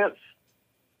presents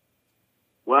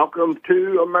Welcome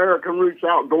to American Roots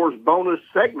Outdoors bonus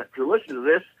segment. If you're listening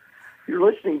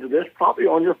to this probably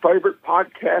on your favorite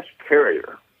podcast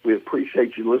carrier. We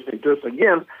appreciate you listening to us.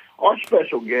 Again, our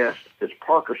special guest is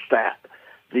Parker Stapp,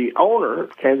 the owner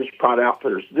of Kansas Pride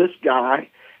Outfitters. This guy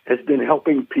has been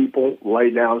helping people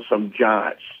lay down some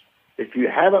giants. If you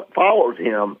haven't followed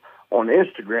him on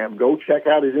Instagram, go check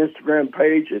out his Instagram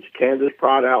page. It's Kansas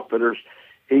Pride Outfitters.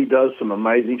 He does some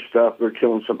amazing stuff. They're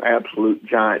killing some absolute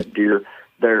giant deer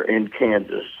there in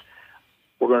Kansas.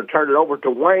 We're going to turn it over to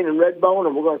Wayne and Redbone,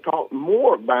 and we're going to talk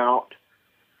more about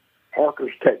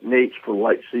Parker's techniques for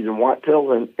late season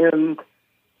whitetail and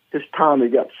his time he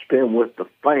got to spend with the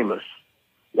famous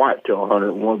whitetail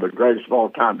hunter, one of the greatest of all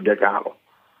time, Dick Idle.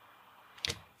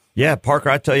 Yeah,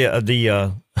 Parker, I tell you,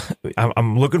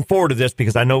 I'm looking forward to this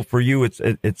because I know for you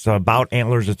it's about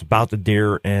antlers, it's about the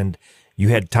deer, and you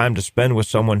had time to spend with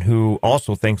someone who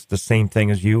also thinks the same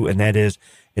thing as you, and that is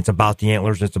it's about the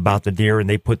antlers, it's about the deer, and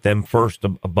they put them first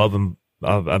above them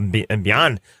and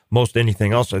beyond most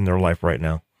anything else in their life right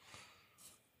now.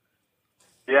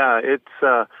 Yeah, it's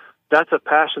that's a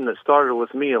passion that started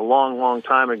with me a long, long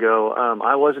time ago.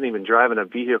 I wasn't even driving a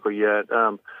vehicle yet.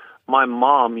 my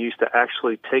mom used to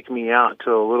actually take me out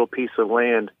to a little piece of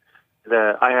land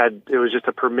that I had. It was just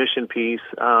a permission piece.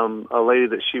 A lady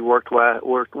that she worked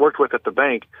with at the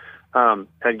bank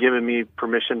had given me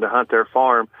permission to hunt their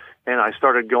farm, and I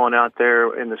started going out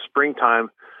there in the springtime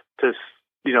to,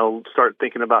 start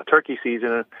thinking about turkey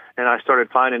season, and I started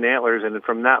finding antlers, and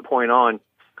from that point on,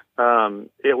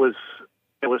 it was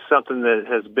something that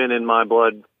has been in my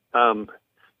blood.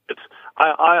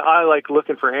 I like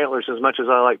looking for antlers as much as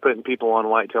I like putting people on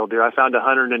whitetail deer. I found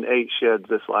 108 sheds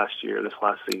this last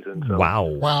season. So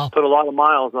wow! Put a lot of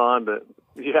miles on, but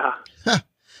yeah. All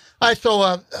right,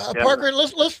 so Parker,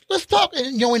 let's talk.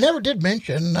 We never did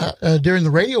mention during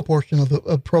the radio portion of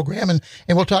the program, and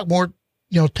we'll talk more,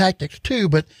 tactics too.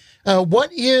 But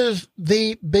what is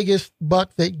the biggest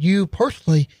buck that you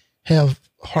personally have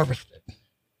harvested?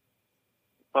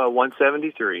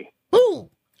 173. Ooh,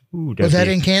 was that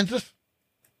in Kansas?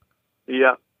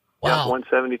 Yeah. Wow. Yeah,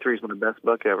 173 is my best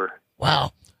buck ever. Wow.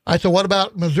 All right. So what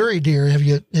about Missouri deer? Have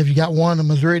you got a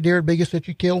Missouri deer biggest that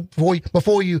you killed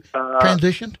before you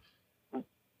transitioned?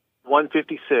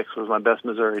 156 was my best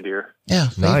Missouri deer. Yeah.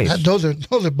 Nice. Those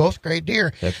are both great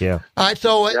deer. Heck yeah. All right.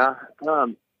 So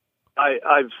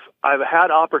I've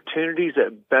had opportunities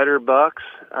at better bucks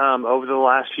over the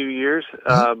last few years,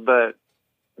 but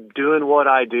doing what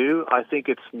I do, I think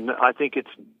it's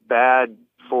bad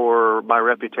for my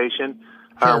reputation.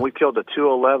 Sure. We killed a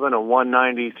 211, a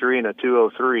 193, and a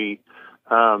 203,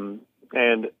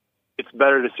 and it's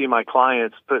better to see my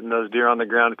clients putting those deer on the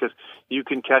ground, because you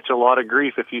can catch a lot of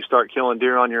grief if you start killing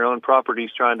deer on your own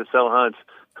properties trying to sell hunts.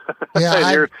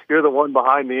 Yeah, you're the one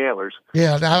behind the antlers.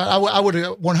 Yeah, I would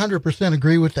 100%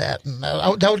 agree with that. And that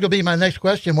was going to be my next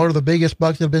question. What are the biggest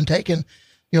bucks that have been taken,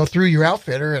 through your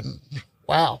outfitter? And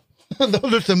wow,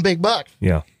 those are some big bucks.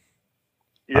 Yeah.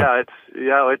 Yeah,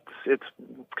 it's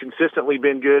consistently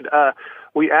been good.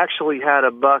 We actually had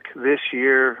a buck this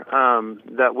year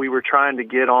that we were trying to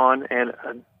get on, and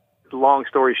long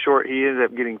story short, he ended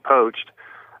up getting poached.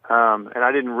 And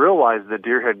I didn't realize the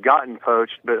deer had gotten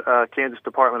poached, but Kansas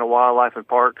Department of Wildlife and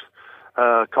Parks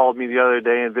called me the other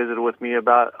day and visited with me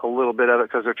about a little bit of it,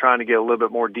 because they're trying to get a little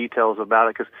bit more details about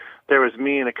it, because there was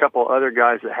me and a couple other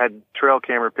guys that had trail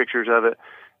camera pictures of it,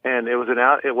 and it was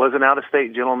an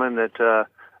out-of-state gentleman that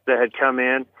had come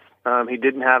in. He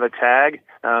didn't have a tag,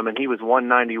 and he was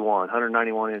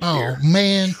 191 inch deer. Oh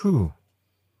man! Whew.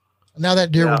 Now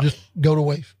that deer will just go to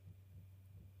waste.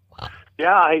 Wow.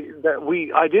 Yeah,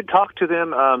 I did talk to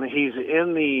them. He's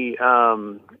in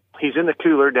the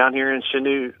cooler down here in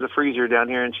Chanute, the freezer down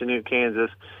here in Chanute,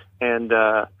 Kansas, and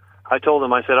I told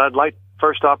him, I said, I'd like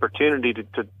first opportunity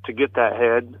to get that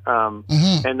head.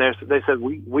 And they said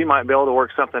we might be able to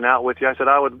work something out with you. I said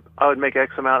I would make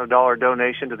X amount of dollar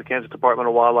donation to the Kansas Department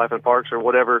of Wildlife and Parks, or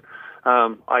whatever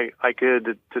I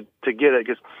could to get it,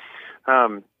 because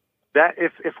that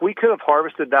if we could have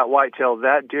harvested that whitetail,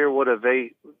 that deer would have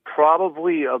ate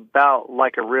probably about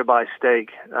like a ribeye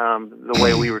steak, the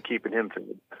way we were keeping him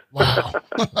fed. Wow.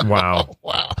 Wow.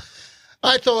 Wow.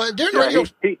 All right, so during radio.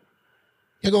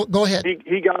 Go ahead.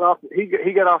 He got off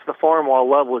the farm while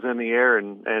love was in the air,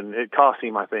 and it cost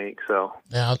him, I think. So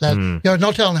yeah,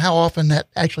 no telling how often that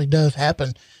actually does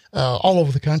happen all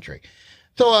over the country.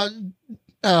 So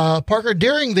Parker,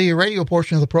 during the radio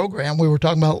portion of the program, we were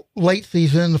talking about late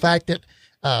season, the fact that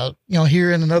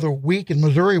here in another week in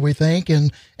Missouri, we think,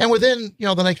 and within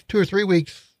the next 2 or 3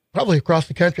 weeks, probably across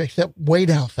the country, except way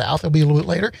down south, it'll be a little bit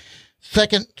later.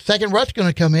 Second rut's going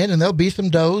to come in, and there'll be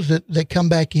some does that come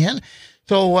back in.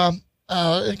 So,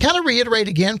 kind of reiterate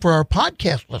again for our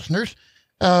podcast listeners,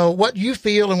 what you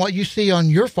feel and what you see on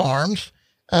your farms,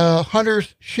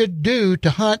 hunters should do to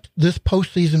hunt this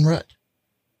postseason rut.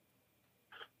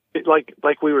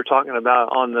 Like we were talking about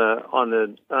on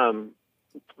the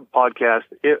podcast,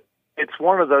 it's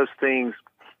one of those things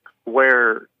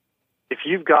where if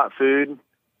you've got food,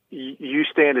 you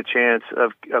stand a chance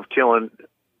of killing,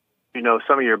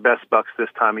 some of your best bucks this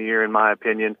time of year, in my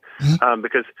opinion,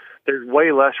 because there's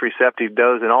way less receptive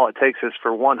does, and all it takes is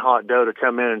for one hot doe to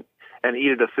come in and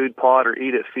eat at a food plot or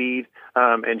eat at feed,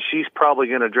 and she's probably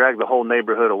going to drag the whole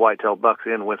neighborhood of whitetail bucks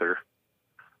in with her,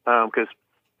 because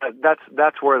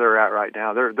that's where they're at right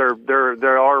now. They're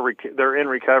in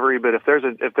recovery, but if there's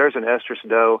an estrus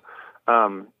doe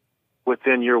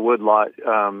within your woodlot,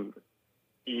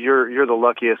 you're the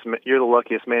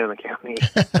luckiest man in the county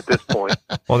at this point.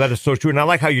 Well, that is so true. And I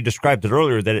like how you described it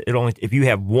earlier, that it only, if you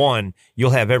have one,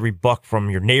 you'll have every buck from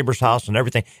your neighbor's house and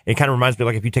everything. It kind of reminds me,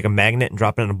 like if you take a magnet and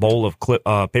drop it in a bowl of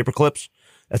paper clips,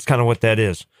 that's kind of what that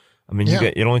is. I mean,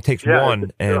 it only takes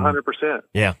one, and 100%.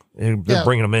 Yeah, they're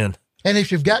bringing them in. And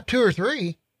if you've got 2 or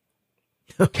 3,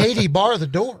 Katie bar the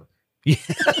door. Yeah.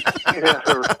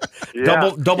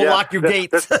 Yeah. Double lock your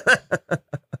gates.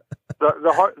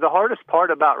 The hardest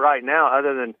part about right now,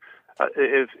 other than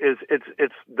is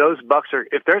it's those bucks are,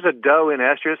 if there's a doe in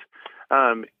estrus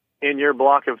in your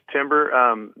block of timber,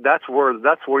 that's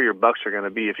where your bucks are going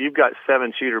to be. If you've got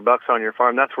 7 shooter bucks on your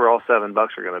farm, that's where all 7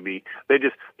 bucks are going to be. They're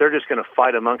just going to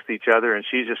fight amongst each other, and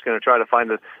she's just going to try to find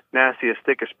the nastiest,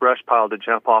 thickest brush pile to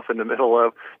jump off in the middle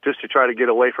of, just to try to get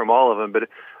away from all of them. But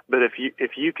if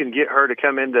you can get her to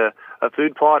come into a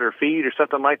food plot or feed or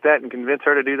something like that and convince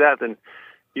her to do that, then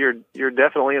you're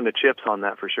definitely in the chips on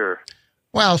that for sure.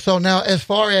 Wow. So now, as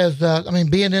far as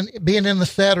being in the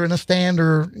set or in a stand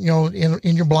or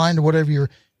in your blind or whatever you're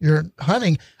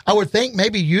hunting, I would think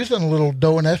maybe using a little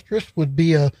doe and estrus would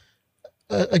be a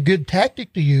good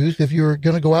tactic to use if you're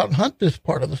going to go out and hunt this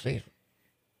part of the season.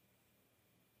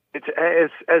 It's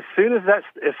as soon as that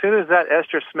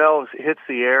estrus smell hits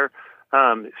the air,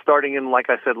 starting in, like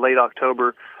I said, late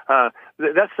October.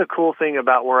 That's the cool thing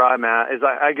about where I'm at, is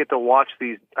I get to watch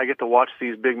these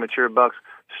big mature bucks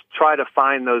try to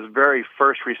find those very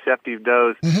first receptive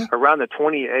does around the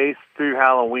 28th through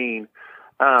Halloween.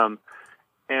 And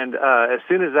as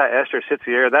soon as that estrus hits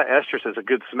the air, that estrus is a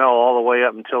good smell all the way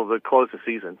up until the close of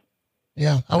season.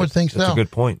 Yeah, I would think so. That's a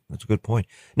good point.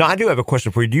 Now, I do have a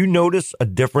question for you. Do you notice a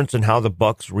difference in how the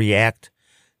bucks react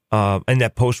in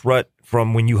that post rut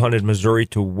from when you hunted Missouri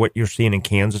to what you're seeing in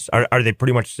Kansas? Are they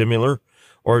pretty much similar,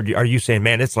 or are you saying,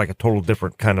 man, it's like a total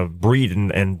different kind of breed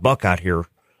and buck out here?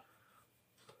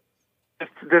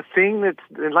 The thing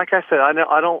like I said, I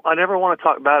never want to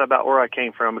talk bad about where I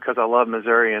came from, because I love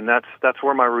Missouri, and that's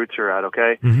where my roots are at.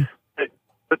 Okay,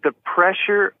 but the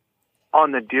pressure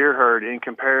on the deer herd in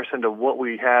comparison to what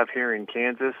we have here in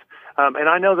Kansas, and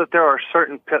I know that there are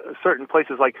certain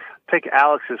places, like take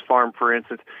Alex's farm for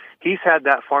instance. He's had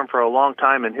that farm for a long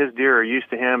time, and his deer are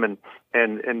used to him and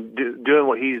doing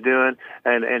what he's doing,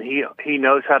 and he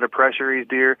knows how to pressure his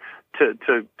deer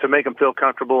to make them feel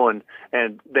comfortable, and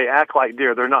they act like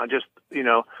deer. They're not just,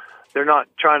 they're not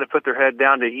trying to put their head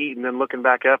down to eat and then looking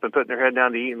back up and putting their head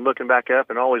down to eat and looking back up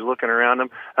and always looking around them.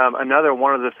 Another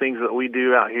one of the things that we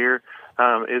do out here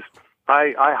is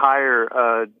I hire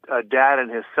a dad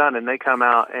and his son, and they come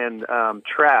out and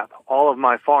trap all of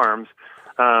my farms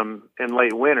in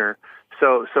late winter.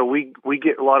 So we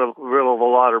get a lot of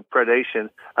predation.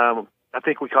 I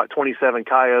think we caught 27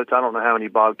 coyotes. I don't know how many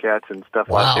bobcats and stuff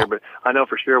last year, but I know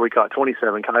for sure we caught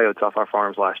 27 coyotes off our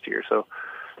farms last year. So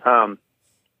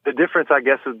the difference, I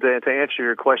guess, is to answer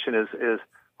your question is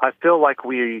I feel like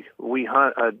we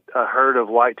hunt a herd of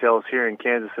whitetails here in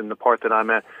Kansas, in the part that I'm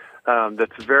at,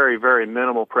 that's very, very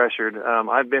minimal pressured.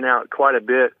 I've been out quite a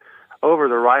bit over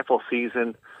the rifle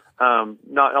season,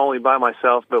 not only by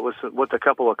myself, but with a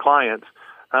couple of clients.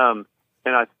 And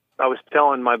I was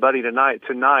telling my buddy tonight,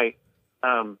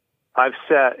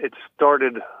 it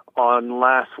started on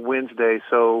last Wednesday,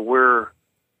 so we're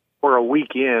a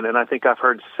week in, and I think I've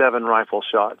heard 7 rifle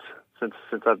shots since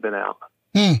I've been out.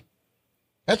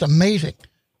 That's amazing.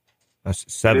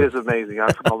 That's 7. It is amazing,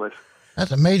 I promise.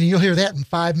 That's amazing. You'll hear that in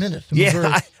 5 minutes.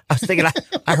 Yeah, I was thinking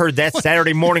I heard that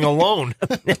Saturday morning alone.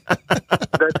 That's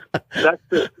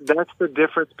the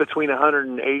difference between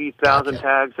 180,000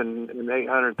 tags and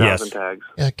 800,000 tags.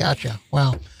 Yeah, gotcha.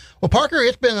 Wow. Well, Parker,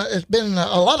 it's been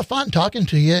a lot of fun talking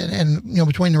to you, and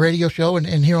between the radio show and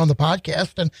here on the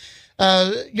podcast. And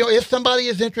if somebody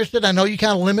is interested, I know you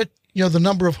kind of limit the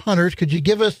number of hunters. Could you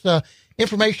give us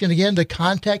information again to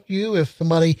contact you if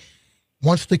somebody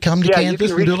wants to come to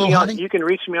Kansas and do a little hunting? You can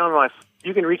reach me on my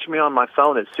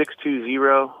phone at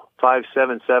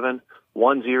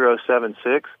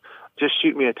 620-577-1076. Just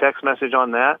shoot me a text message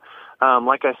on that.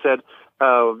 Like I said,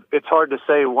 it's hard to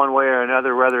say one way or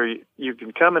another whether you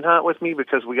can come and hunt with me,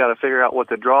 because we got to figure out what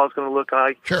the draw is going to look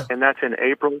like. Sure. And that's in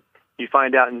April. You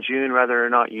find out in June whether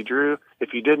or not you drew.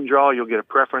 If you didn't draw, you'll get a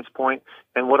preference point.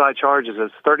 And what I charge is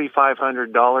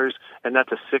 $3,500, and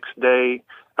that's a 6-day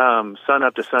sun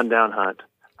up to sundown hunt.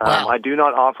 Wow. I do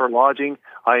not offer lodging.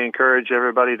 I encourage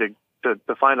everybody to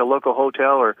find a local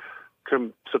hotel or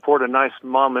support a nice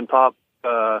mom and pop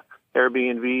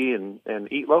Airbnb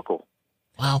and eat local.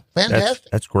 Wow, fantastic.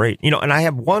 That's great. And I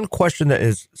have one question that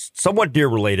is somewhat deer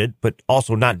related, but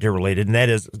also not deer related. And that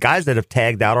is, guys that have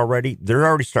tagged out already, they're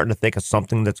already starting to think of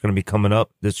something that's going to be coming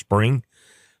up this spring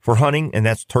for hunting, and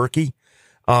that's turkey.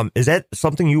 Is that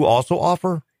something you also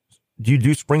offer? Do you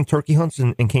do spring turkey hunts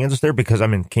in Kansas there? Because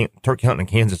turkey hunting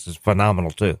in Kansas is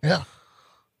phenomenal too. Yeah.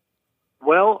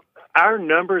 Well, Our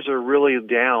numbers are really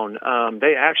down.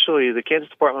 The Kansas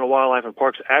Department of Wildlife and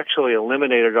Parks actually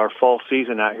eliminated our fall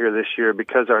season out here this year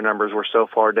because our numbers were so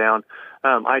far down.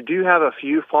 I do have a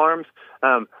few farms,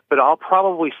 but I'll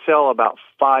probably sell about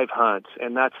 5 hunts,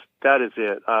 and that is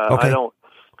it. Okay.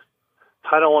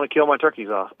 I don't want to kill my turkeys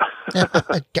off.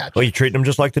 Gotcha. Well, you treat them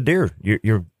just like the deer.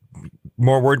 You're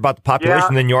more worried about the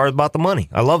population than you are about the money.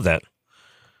 I love that.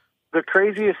 The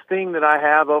craziest thing that I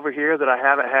have over here that I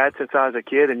haven't had since I was a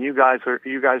kid, and you guys are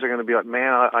going to be like,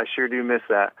 man, I sure do miss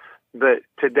that. But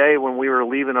today, when we were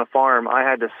leaving a farm, I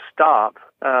had to stop.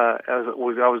 I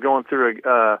was going through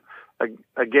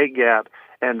a gate gap,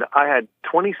 and I had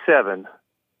 27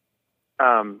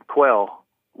 quail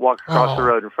walk across the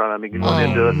road in front of me. Going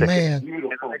into the thicket.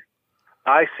 Beautiful.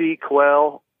 I see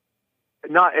quail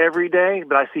not every day,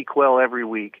 but I see quail every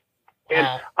week.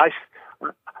 And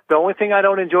the only thing I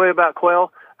don't enjoy about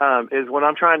quail is when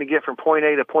I'm trying to get from point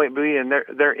A to point B, and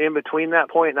they're in between that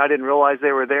point, and I didn't realize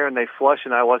they were there, and they flush,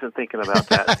 and I wasn't thinking about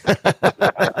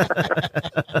that.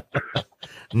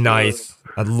 Nice.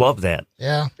 I love that.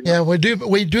 Yeah, we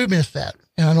do miss that,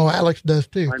 and I know Alex does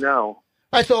too. I know.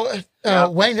 All right, so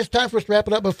Wayne, it's time for us to wrap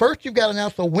it up. But first, you've got to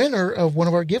announce the winner of one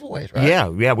of our giveaways, right? Yeah,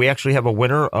 we actually have a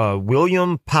winner.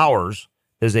 William Powers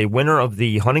is a winner of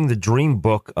the Hunting the Dream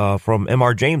book from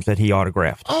M.R. James that he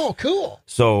autographed. Oh, cool.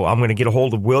 So I'm going to get a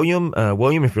hold of William.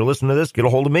 William, if you're listening to this, get a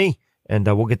hold of me, and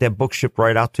we'll get that book shipped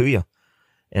right out to you.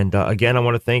 And again, I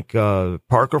want to thank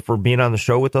Parker for being on the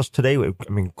show with us today. I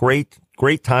mean, great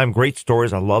time, great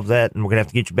stories. I love that. And we're going to have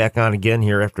to get you back on again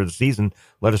here after the season.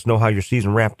 Let us know how your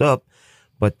season wrapped up.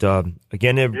 But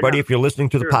again, everybody, if you're listening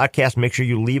to the podcast, make sure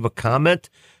you leave a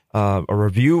comment, a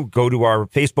review. Go to our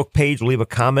Facebook page, leave a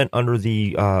comment under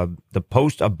the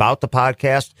post about the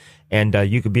podcast, and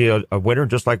you could be a winner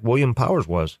just like William Powers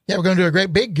was. Yeah, we're going to do a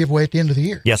great big giveaway at the end of the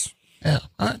year. Yes. Yeah.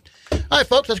 All right,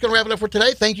 folks, that's going to wrap it up for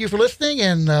today. Thank you for listening,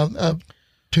 and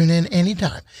tune in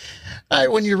anytime. All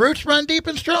right, when your roots run deep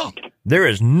and strong, there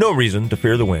is no reason to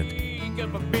fear the wind.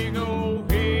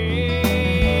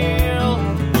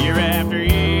 Year after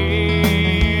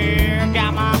year,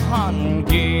 got my hunting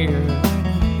gear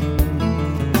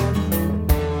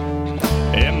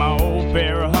and my old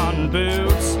pair of hunting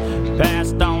boots,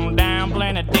 passed on down,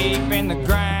 planted deep in the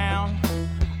ground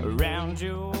around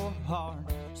your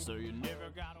heart, so you never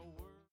got